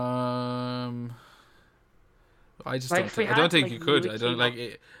 I just Like, don't if we think. I don't had, think like, you could. really I don't keen like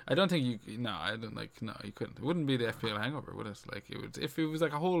it. I don't think you. No, I don't like. No, you couldn't. It wouldn't be the FPL Hangover, would it? Like it would. If it was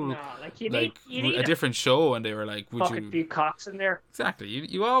like a whole, No, like you like need a different show, and they were like, "Would fucking you?" few cocks in there. Exactly.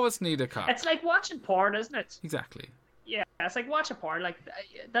 You always need a cock. It's like watching porn, isn't it? Exactly. Yeah, it's like watching porn. Like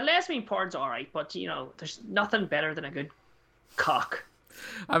the lesbian porn's alright, but you know, there's nothing better than a good cock.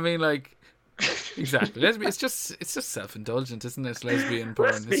 I mean, like. Exactly. Lesbian. It's just self-indulgent, isn't it? Lesbian porn.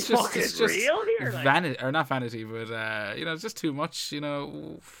 Let's be It's just fucking it's just real here, like. vanity, or not vanity, but it's just too much.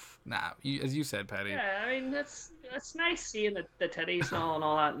 Nah. As you said, Paddy. Yeah, I mean it's nice seeing the titties and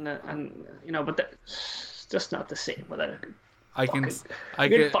all that, and you know, but it's just not the same without a good I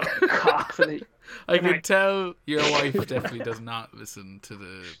good can fucking cock for the. I can Right. tell your wife definitely does not listen to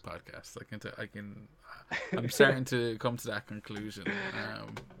the podcast. I'm starting to come to that conclusion.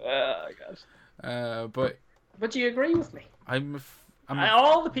 God. But But do you agree with me?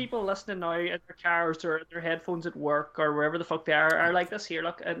 All the people listening now at their cars or their headphones at work or wherever the fuck they are like this here.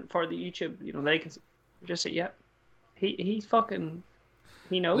 Look, and for the YouTube, you know, they can just say, yeah, he's fucking,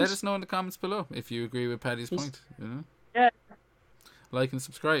 he knows. let us know in the comments below if you agree with Paddy's point. You know? Yeah. Like and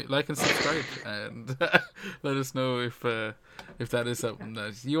subscribe, and let us know if that is something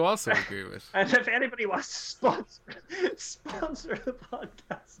that you also agree with. And if anybody wants to sponsor the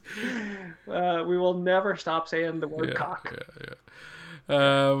podcast, we will never stop saying the word cock.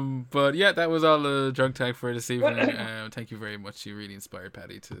 Yeah. But yeah, that was all the drunk tag for this evening. Thank you very much. You really inspired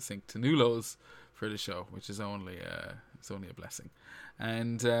Paddy to sink to new lows for the show, which is only a blessing.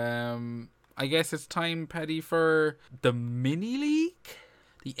 And I guess it's time, Paddy, for the mini league,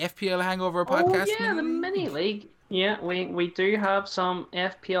 the FPL Hangover podcast. Oh yeah, the mini league. Yeah, we do have some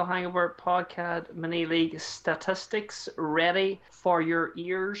FPL Hangover podcast mini league statistics ready for your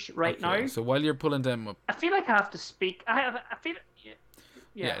ears right now. So while you're pulling them up, I feel like I have to speak. I feel.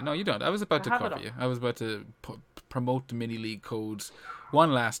 yeah, no, you don't. I was about to cover you. I was about to promote the mini league codes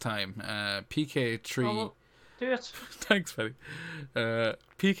one last time. PK3. Oh, well, do it. Thanks, Paddy.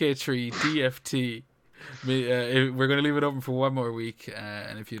 PK3 DFT. We're going to leave it open for one more week,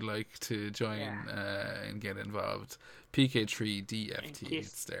 and if you'd like to join and get involved, PK3 DFT,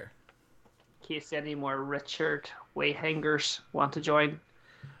 it's there. In case any more Richard Wayhangers want to join.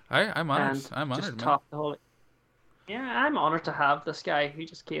 I'm honoured. I'm honoured, man. Top the whole. Yeah, I'm honoured to have this guy who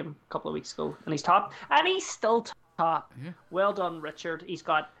just came a couple of weeks ago, and he's top, and he's still top. Yeah. Well done, Richard. He's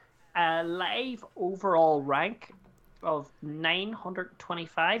got a live overall rank of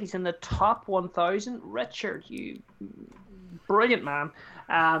 925. He's in the top 1,000. Richard, you brilliant man.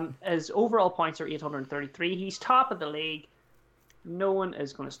 His overall points are 833. He's top of the league. No one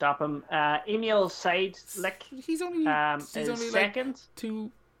is going to stop him. Emil Seidlik He's only is second.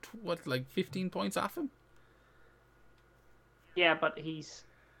 Like 15 points off him? Yeah, but he's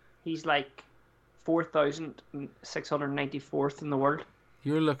like 4,694th in the world.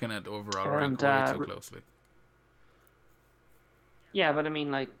 You're looking at overall rank way too closely. Yeah, but I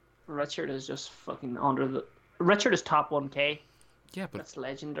mean, like, Richard is just fucking under the. Richard is top 1K. Yeah, but that's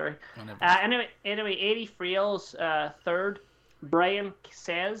legendary. Whenever. Anyway, 80 Friel's third. Brian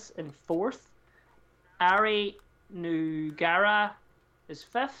says in fourth. Ari Nugara is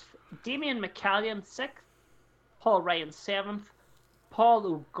fifth. Damien McCallion sixth. Paul Ryan seventh. Paul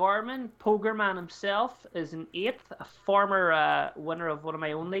O'Gorman, Pogerman himself, is in eighth. A former winner of one of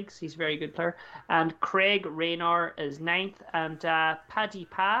my own leagues. He's a very good player. And Craig Raynar is ninth. And Paddy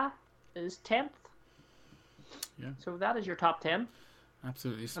Pa is 10th. Yeah. So that is your top 10.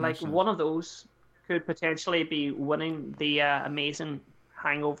 Absolutely. Like one of those could potentially be winning the amazing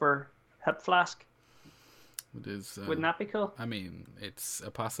Hangover Hip Flask. It is. Wouldn't that be cool? I mean, it's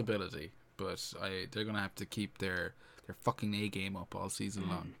a possibility, but they're gonna have to keep their fucking A game up all season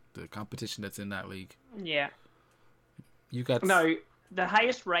long. The competition that's in that league. Yeah. You got Now, the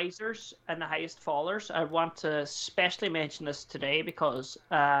highest risers and the highest fallers, I want to especially mention this today because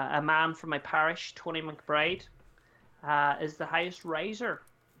a man from my parish, Tony McBride, is the highest riser.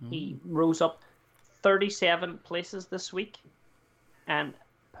 He rose up 37 places this week and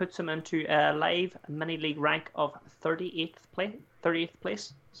puts him into a live mini league rank of 38th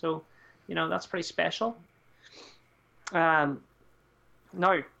place. So, that's pretty special. Now,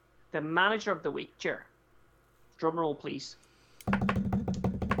 the manager of the week, Jer. Drum roll, please.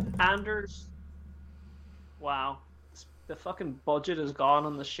 Anders. Wow. The fucking budget is gone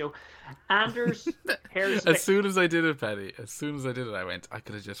on the show. Anders Hersvik. As soon as I did it, Paddy, I went, I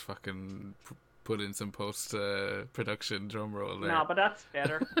could have just fucking put in some post production drum roll there. No, but that's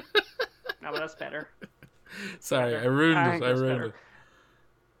better. Sorry, better. I ruined it.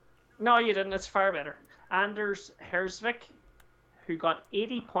 No, you didn't. It's far better. Anders Hersvik, who got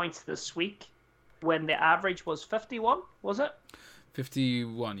 80 points this week when the average was 51, was it?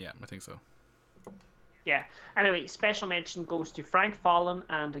 51, yeah, I think so. Yeah. Anyway, special mention goes to Frank Fallon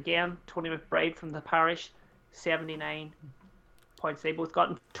and again Tony McBride from the parish, 79 points. They both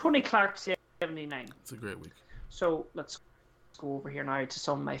got. Tony Clark, 79. It's a great week. So let's go over here now to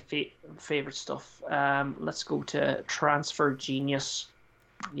some of my favorite stuff. Let's go to Transfer Genius.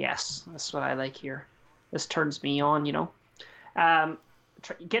 Yes, that's what I like here. This turns me on,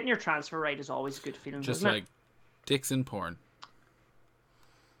 Getting your transfer right is always a good feeling, just isn't like dicks in porn.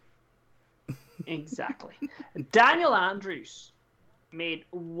 Exactly. Daniel Andrews made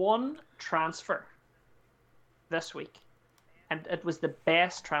one transfer this week, and it was the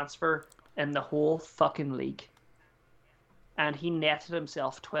best transfer in the whole fucking league. And he netted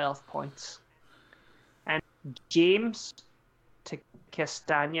himself 12 points. And James to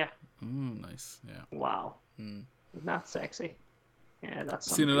Castagna. Nice. Yeah. Wow. Isn't that sexy? Yeah, that's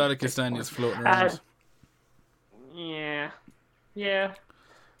seen a lot of Castagnas floating around. Yeah.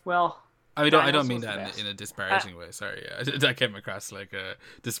 Well, I don't mean that in a disparaging way. Sorry, that came across like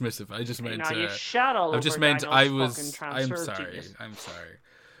dismissive. I just meant. You shot all over I'm sorry.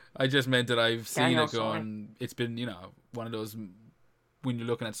 I just meant that I've seen it going. It's been one of those when you're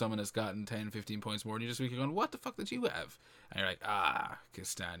looking at someone that's gotten 10, 15 points more than you this week. You're going, what the fuck did you have? And you're like,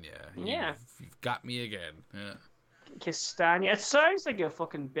 Castagna. You've got me again. Yeah. Castagna. It sounds like a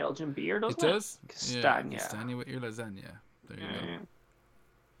fucking Belgian beer, doesn't it? It does. Castagna. Yeah, Castagna with your lasagna. There you go.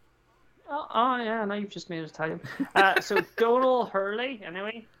 Oh yeah, now you've just made it Italian. So Donal Hurley,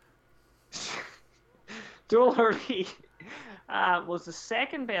 anyway. Donal Hurley was the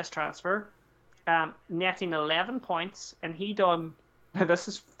second best transfer, netting 11 points, and he done. Now this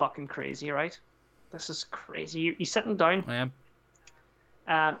is fucking crazy, right? This is crazy. You sitting down? I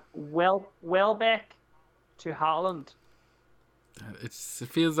am. Welbeck to Holland. It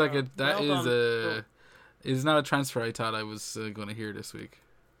feels like is not a transfer I thought I was going to hear this week.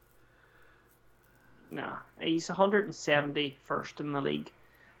 No, he's 171st in the league.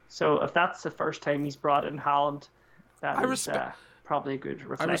 So if that's the first time he's brought in Holland, that is probably a good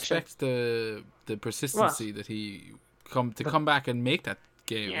reflection. I respect the persistency that he come back and make that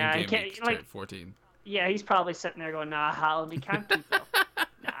game in game week 14. Yeah, he's probably sitting there going, "Nah, Holland, he can't keep up.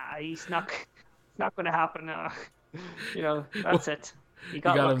 Nah, he's not going to happen. That's it." You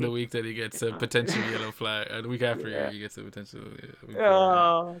got him the week that he gets a potential yellow flag, and the week after he gets a potential.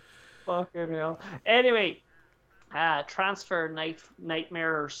 Fucking hell. Anyway, transfer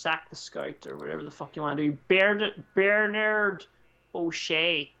nightmare or sack the scout or whatever the fuck you want to do. Bernard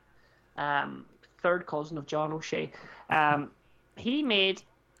O'Shea, third cousin of John O'Shea. He made.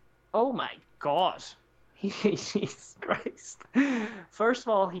 Oh my god, Jesus Christ! First of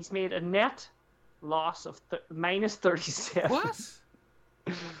all, he's made a net loss of minus 37. What?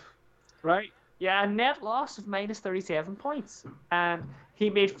 Right. Yeah, a net loss of minus 37 points. And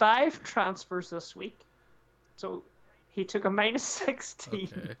he made 5 transfers this week. So he took a minus 16.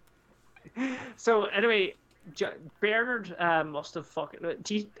 Okay. So anyway, Bernard must have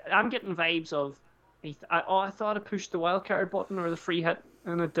I'm getting vibes of I thought I pushed the wildcard button or the free hit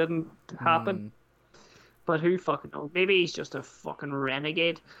and it didn't happen. But who fucking knows? Maybe he's just a fucking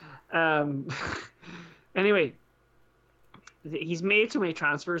renegade. Anyway, he's made so many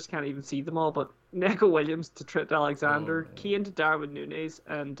transfers, can't even see them all, but Neco Williams to Trent Alexander, Keane to Darwin Núñez,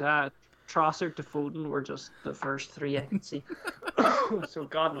 and Trossard to Foden were just the first 3 I can see. So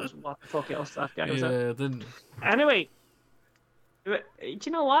God knows what the fuck else that guy was at. Anyway, do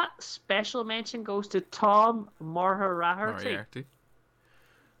you know what? Special mention goes to Tom Moriarty.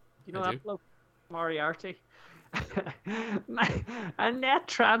 You know that bloke? Moriarty. A net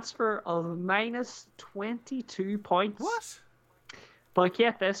transfer of minus 22 points. What? But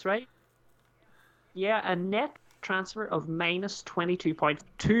get this, right? Yeah, a net transfer of minus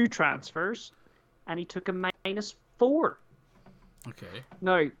 22.2 transfers, and he took a minus 4. Okay.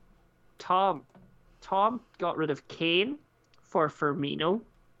 Now, Tom got rid of Kane for Firmino,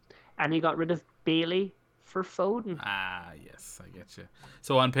 and he got rid of Bailey for Foden. Ah, yes, I get you.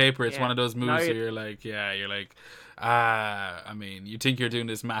 So on paper, it's one of those moves where you're like, I mean, you think you're doing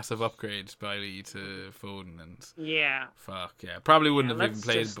this massive upgrade, Bailey to Foden, and fuck, probably wouldn't have even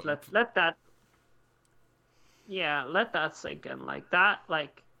played. Let that sink in.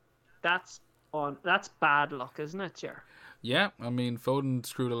 That's bad luck, isn't it, Jer? Yeah, I mean, Foden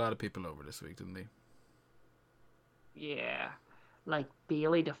screwed a lot of people over this week, didn't he? Yeah, like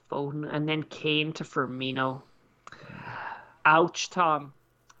Bailey to Foden, and then Kane to Firmino. Ouch, Tom.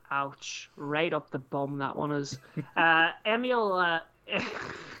 Ouch. Right up the bum, that one is. Emil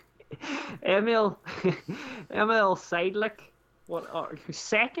Seidlich,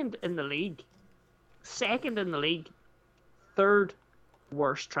 second in the league. Third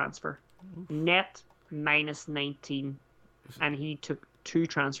worst transfer. Net minus 19. And he took 2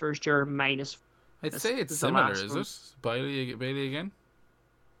 transfers during minus. I'd say it's similar, is it? Bailey again?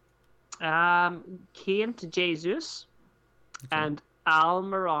 Kane to Jesus, and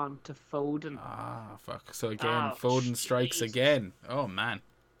Almiron to Foden. Ah, fuck. So again, Foden strikes again. Oh, man.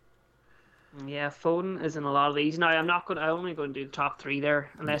 Yeah, Foden is in a lot of these. Now, I'm only going to do the top 3 there,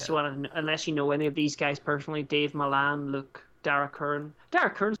 unless you know any of these guys personally. Dave Milan, Luke, Derek Kern.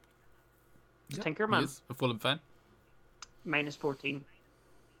 Derek Kern's Tinkerman. He is a Fulham fan. Minus 14.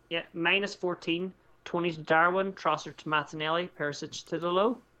 Yeah, minus 14. Tony to Darwin, Trossard to Martinelli, Perisic to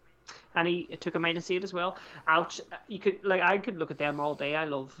Delo. And he took a minus 8 as well. Ouch. I could look at them all day. I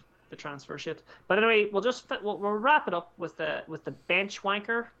love the transfer shit. But anyway, we'll wrap it up with the bench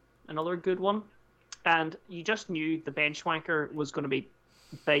wanker, another good one. And you just knew the bench wanker was going to be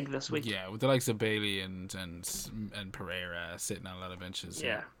big this week. Yeah, with the likes of Bailey and Pereira sitting on a lot of benches.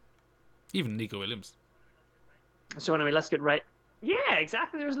 Yeah. Even Nico Williams. So anyway, let's get right. Yeah,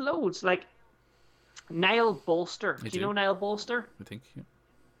 exactly. There's loads. Like Niall Bolster. Do you know Niall Bolster? I think. Yeah.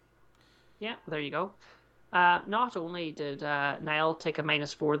 Yeah, there you go. Not only did Niall take a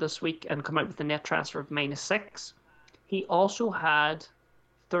minus 4 this week and come out with a net transfer of minus 6, he also had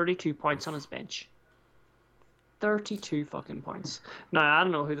 32 points on his bench. 32 fucking points. Now, I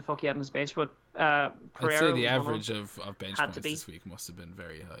don't know who the fuck he had on his bench, but Pereira, I'd say the average of bench points this week must have been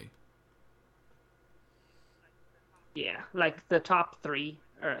very high. Yeah, like the top 3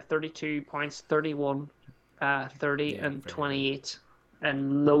 are 32 points, 31, 30, and 28.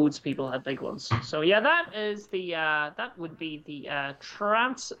 And loads of people had big ones. So yeah, that would be the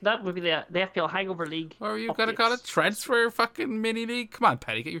FPL Hangover League. Or you gotta call it transfer fucking mini league? Come on,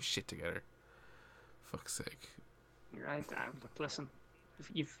 Paddy, get your shit together. Fuck's sake. Right, listen,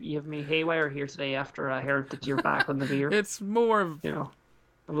 you have me haywire here today after I heard that you're back on the beer. It's more of a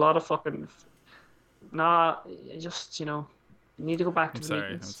lot of fucking. Nah, just you need to go back to the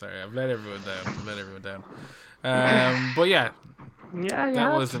meetings. I'm sorry. I've let everyone down. But yeah.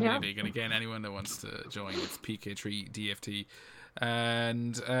 That was the mini league, and again, anyone that wants to join, it's PK3 DFT.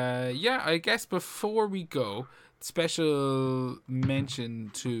 And I guess before we go, special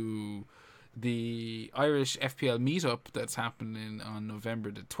mention to the Irish FPL meetup that's happening on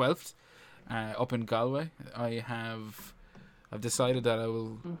November the 12th up in Galway. I've decided that I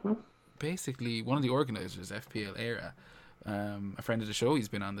will basically, one of the organisers, FPL Era, a friend of the show, he's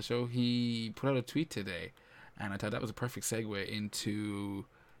been on the show, he put out a tweet today. And I thought that was a perfect segue into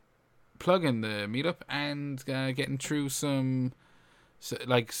plugging the meetup and getting through one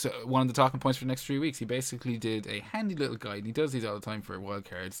of the talking points for the next 3 weeks. He basically did a handy little guide, and he does these all the time for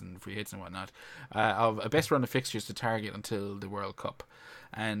wildcards and free hits and whatnot, of a best run of fixtures to target until the World Cup.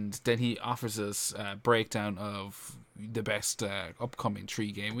 And then he offers us a breakdown of the best upcoming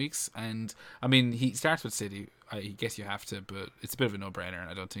 3 game weeks. And I mean, he starts with City. I guess you have to, but it's a bit of a no-brainer, and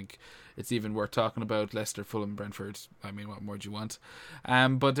I don't think it's even worth talking about. Leicester, Fulham, Brentford. I mean, what more do you want?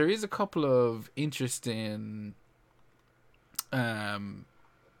 But there is a couple of interesting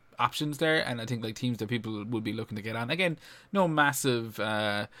options there, and I think like teams that people will be looking to get on. Again, no massive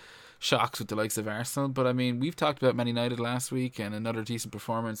shocks with the likes of Arsenal, but I mean, we've talked about Man United last week and another decent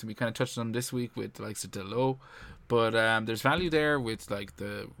performance, and we kind of touched on this week with the likes of Delo. But there's value there with like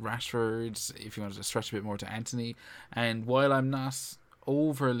the Rashfords, if you wanted to stretch a bit more to Anthony. And while I'm not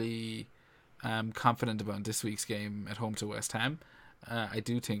overly confident about this week's game at home to West Ham, I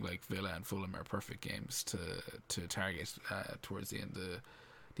do think like Villa and Fulham are perfect games to target towards the end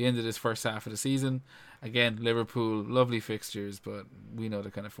of this first half of the season. Again, Liverpool, lovely fixtures, but we know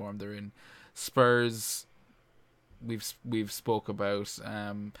the kind of form they're in. Spurs, we've spoke about.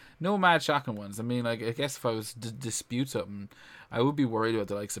 No mad shocking ones. I mean, like, I guess if I was to dispute something, I would be worried about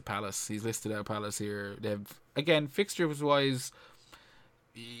the likes of Palace. He's listed out Palace here. They've, again, fixtures wise,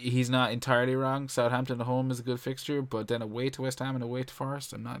 he's not entirely wrong. Southampton at home is a good fixture, but then away to West Ham and away to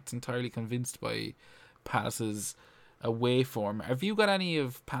Forest, I'm not entirely convinced by Palace's away form. Have you got any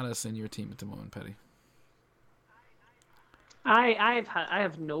of Palace in your team at the moment, Paddy? I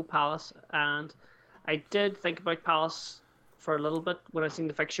have no Palace, and I did think about Palace for a little bit when I seen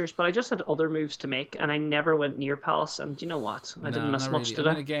the fixtures, but I just had other moves to make, and I never went near Palace. And you know what? I didn't miss much today.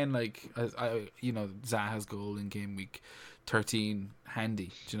 I mean, again, like Zaha's goal in game week 13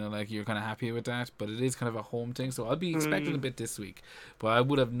 handy. Do you know, like, you're kind of happy with that, but it is kind of a home thing, so I'll be expecting a bit this week. But I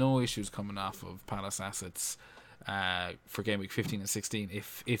would have no issues coming off of Palace assets for game week 15 and 16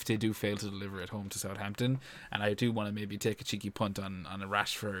 if they do fail to deliver at home to Southampton. And I do want to maybe take a cheeky punt on a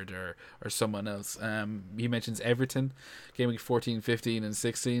Rashford or someone else. He mentions Everton game week 14, 15 and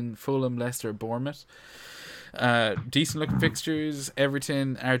 16, Fulham, Leicester, Bournemouth. Decent looking fixtures.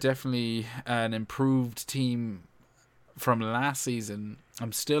 Everton are definitely an improved team from last season.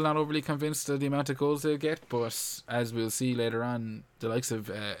 I'm still not overly convinced of the amount of goals they'll get, but as we'll see later on, the likes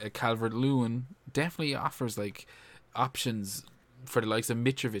of Calvert-Lewin definitely offers like options for the likes of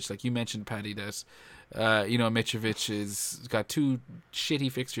Mitrovic. Like you mentioned, Paddy, that Mitrovic has got two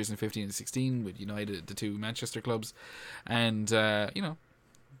shitty fixtures in 15 and 16 with United, the two Manchester clubs, and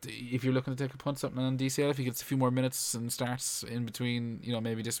if you're looking to take a punt something on DCL, if he gets a few more minutes and starts in between,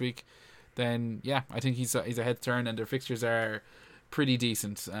 maybe this week, then yeah, I think he's a head turn, and their fixtures are pretty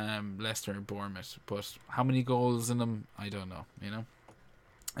decent. Leicester and Bournemouth, but how many goals in them, I don't know.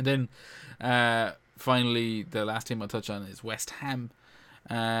 And then finally, the last team I'll touch on is West Ham.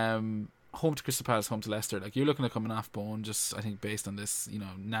 Home to Crystal Palace, home to Leicester. Like, you're looking at coming off Bone, just I think based on this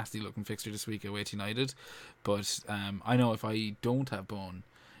nasty looking fixture this week away to United. But I know if I don't have Bone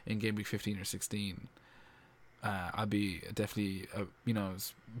in game week 15 or 16, I'll be definitely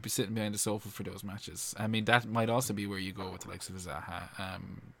be sitting behind the sofa for those matches. I mean, that might also be where you go with the likes of Zaha,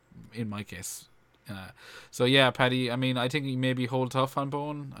 in my case. So yeah, Paddy, I mean, I think you maybe hold tough on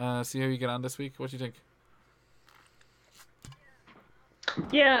Bone, see how you get on this week. What do you think?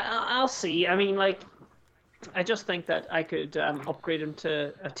 Yeah, I'll see. I mean, like, I just think that I could upgrade him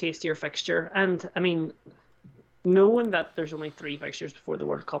to a tastier fixture, and I mean, knowing that there's only 3 fixtures before the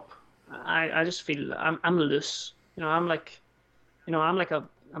World Cup, I just feel I'm loose. I'm like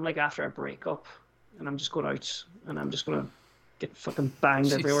after a breakup, and I'm just going out and I'm just gonna get fucking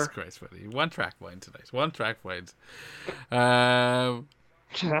banged everywhere. Jesus Christ, buddy! One track mind tonight. One track mind. I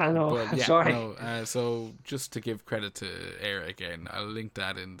know. But, yeah, sorry. No, so just to give credit to Air again, I'll link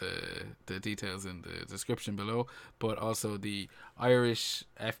that in the details in the description below. But also the Irish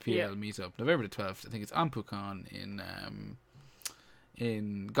FPL meetup, November the 12th. I think it's on Pucon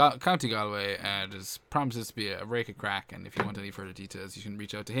in County Galway. There's promises to be a rake of crack, and if you want any further details, you can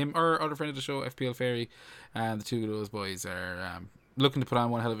reach out to him or other friend of the show, FPL Fairy. And the two of those boys are looking to put on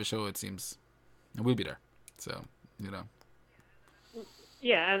one hell of a show, it seems, and we'll be there. So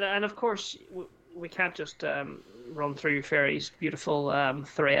Yeah, and of course we can't just run through Ferry's beautiful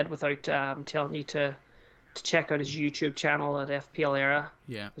thread without telling you to check out his YouTube channel at FPL Era.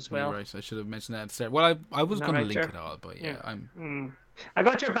 Yeah, as well. You're right. I should have mentioned that at the start. Well, I was going to link sure? it all, but yeah. I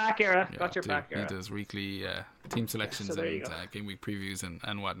got your back, Era. Yeah, got your back, Era. He does weekly team selections so and game week previews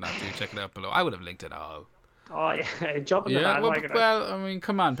and whatnot. Do check it out below. I would have linked it all. Oh yeah, jump in the bandwagon. Well, I mean,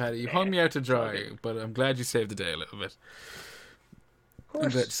 come on, Paddy. You hung me out to dry, but I'm glad you saved the day a little bit. I'm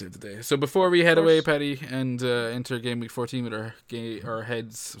glad to save the day. So before we head away, Paddy, and enter game week 14 with our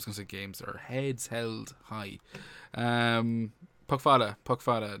heads, I was going to say games, our heads held high. Puck Fada.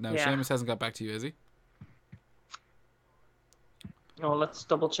 Now, Seamus hasn't got back to you, has he? Oh, let's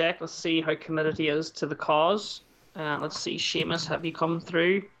double check. Let's see how committed he is to the cause. Let's see, Seamus, have you come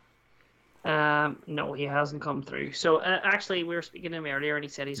through? No, he hasn't come through. So actually, we were speaking to him earlier, and he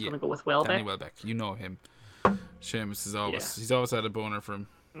said he's going to go with Welbeck. Danny Welbeck, you know him. Seamus is always he's always had a boner for him.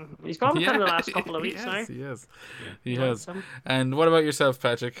 He's gone with him the last couple of weeks now. He has. And what about yourself,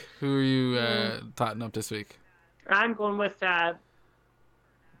 Patrick? Who are you totting up this week? I'm going with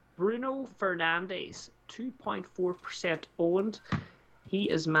Bruno Fernandes, 2.4% owned. He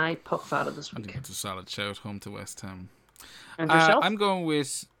is my Puck Fada this week. I think it's a solid shout, home to West Ham. And yourself? I'm going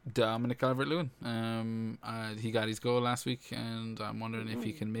with Dominic Calvert-Lewin. He got his goal last week, and I'm wondering if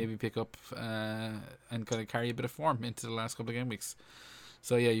he can maybe pick up and kind of carry a bit of form into the last couple of game weeks.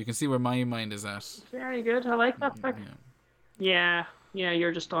 So yeah, you can see where my mind is at. Very good. I like that pick. Yeah. Yeah,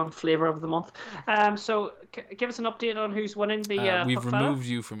 you're just on flavor of the month. So give us an update on who's winning the We've Puck Fata. removed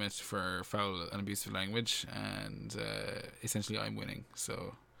you from it for foul and abusive language, and essentially I'm winning.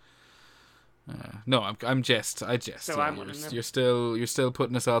 So no, I'm jest. I jest. So Yeah, I'm winning then. you're still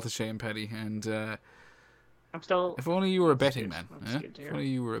putting us all to shame, Paddy. And I'm still. if only you were a betting good. man. That's good to If hear. only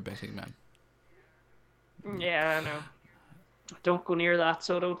you were a betting man. Yeah, I know. Don't go near that,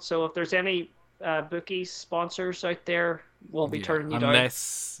 so don't. So if there's any bookies sponsors out there, we'll be Yeah, turning you down.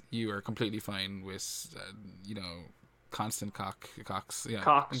 unless you are completely fine with, constant cocks. Yeah,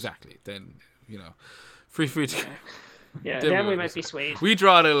 Cocks. exactly. Then free to. Yeah, Then then we we might be swayed. We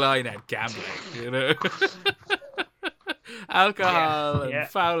draw the line at gambling, alcohol Yeah. and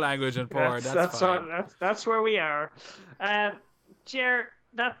foul language and porn. That's fine. That's where we are. Jer,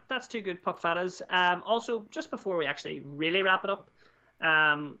 that's two good puck fatas. Also, just before we actually really wrap it up,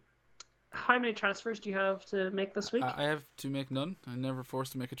 how many transfers do you have to make this week? I have to make none. I'm never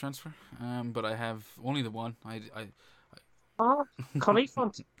forced to make a transfer. But I have only the one. Oh, Connie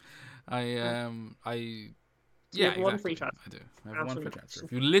Font. I You yeah, have one exactly. free transfer. I do. I have one free Absolutely. transfer.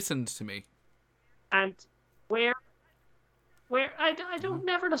 If you listened to me, And where I don't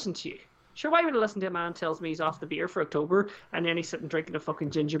never listen to you. Sure, why would I listen to a man who tells me he's off the beer for October and then he's sitting drinking a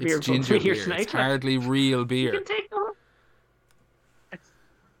fucking ginger beer it's for ginger 3 years beer. tonight? It's hardly real You beer. can take the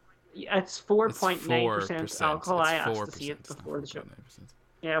It's 4.9% alcohol. I asked to see it before the show.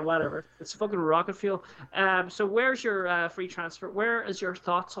 Yeah, whatever. It's fucking rocket fuel. So where's your free transfer? Where is your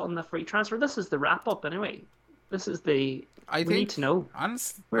thoughts on the free transfer? This is the wrap up anyway. This is the. We need to know.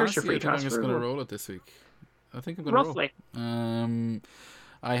 Where's your free I think I'm just transfer? going to roll it this week. I think I'm going to roll. Roughly.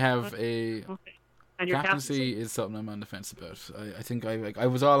 I have a Okay. And your captaincy is something I'm on the fence about. I think I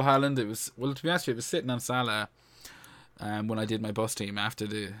was all Haaland. It was, well, to be honest with you, it was sitting on Salah. When I did my bus team after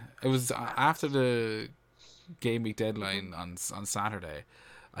the game week deadline on Saturday,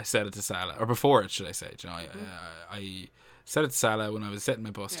 I set it to Salah, or before it, should I say? You know, I set it to Salah when I was setting my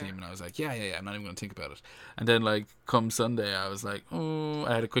bus team, and I was like, yeah, I'm not even going to think about it. And then, like, come Sunday, I was like, oh,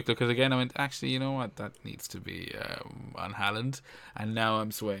 I had a quick look at it again. I went, actually, you know what? That needs to be on Haaland. And now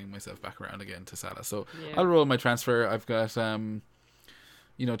I'm swaying myself back around again to Salah. So I'll roll my transfer. I've got 3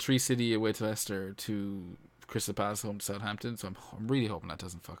 City away to Leicester, 2 Crystal Palace home to Southampton, so I'm really hoping that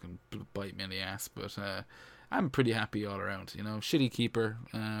doesn't fucking bite me in the ass. But I'm pretty happy all around. Shitty keeper,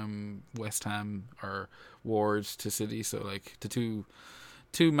 West Ham or Ward to City, so like the two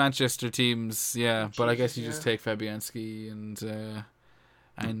Manchester teams, yeah. But I guess you just take Fabianski and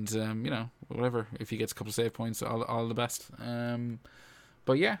whatever. If he gets a couple of save points, all the best.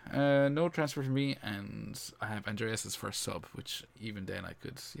 But yeah, no transfer for me, and I have Andreas's first sub, which even then I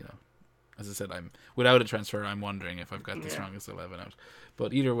could, as I said, I'm without a transfer. I'm wondering if I've got the strongest 11 out.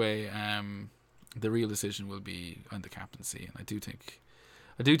 But either way, the real decision will be on the captaincy, and I do think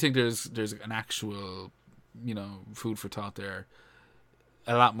there's an actual, food for thought there,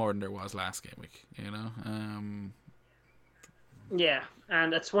 a lot more than there was last game week. Yeah,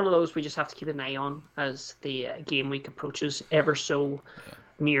 and it's one of those we just have to keep an eye on as the game week approaches ever so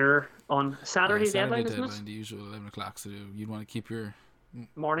near on Saturday deadline, isn't it? The usual 11 o'clock. So you'd want to keep your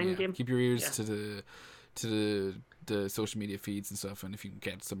morning game. Keep your ears to the social media feeds and stuff, and if you can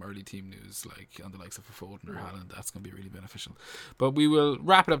get some early team news like on the likes of Foden or Haaland, that's going to be really beneficial. But we will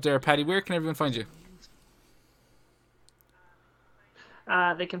wrap it up there. Paddy, where can everyone find you?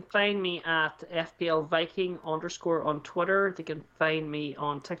 They can find me at FPL Viking _ on Twitter. They can find me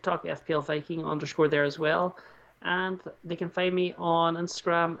on TikTok, FPL Viking _ there as well. And they can find me on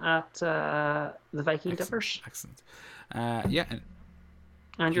Instagram at the Viking Dippers. Excellent.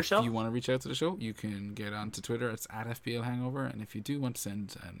 And yourself? If you want to reach out to the show, you can get onto Twitter. It's at FPL Hangover. And if you do want to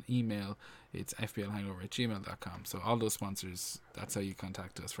send an email, it's fplhangover@gmail.com. So all those sponsors, that's how you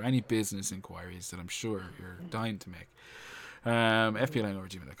contact us for any business inquiries that I'm sure you're dying to make.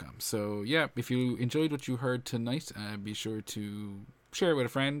 fplhangover@gmail.com. So yeah, if you enjoyed what you heard tonight, be sure to share it with a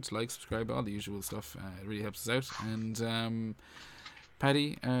friend, like, subscribe, all the usual stuff. It really helps us out. And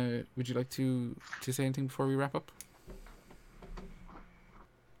Paddy, would you like to say anything before we wrap up?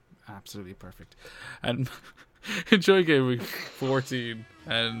 Absolutely perfect. And enjoy game week 14,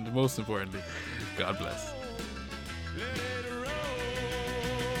 and most importantly, God bless.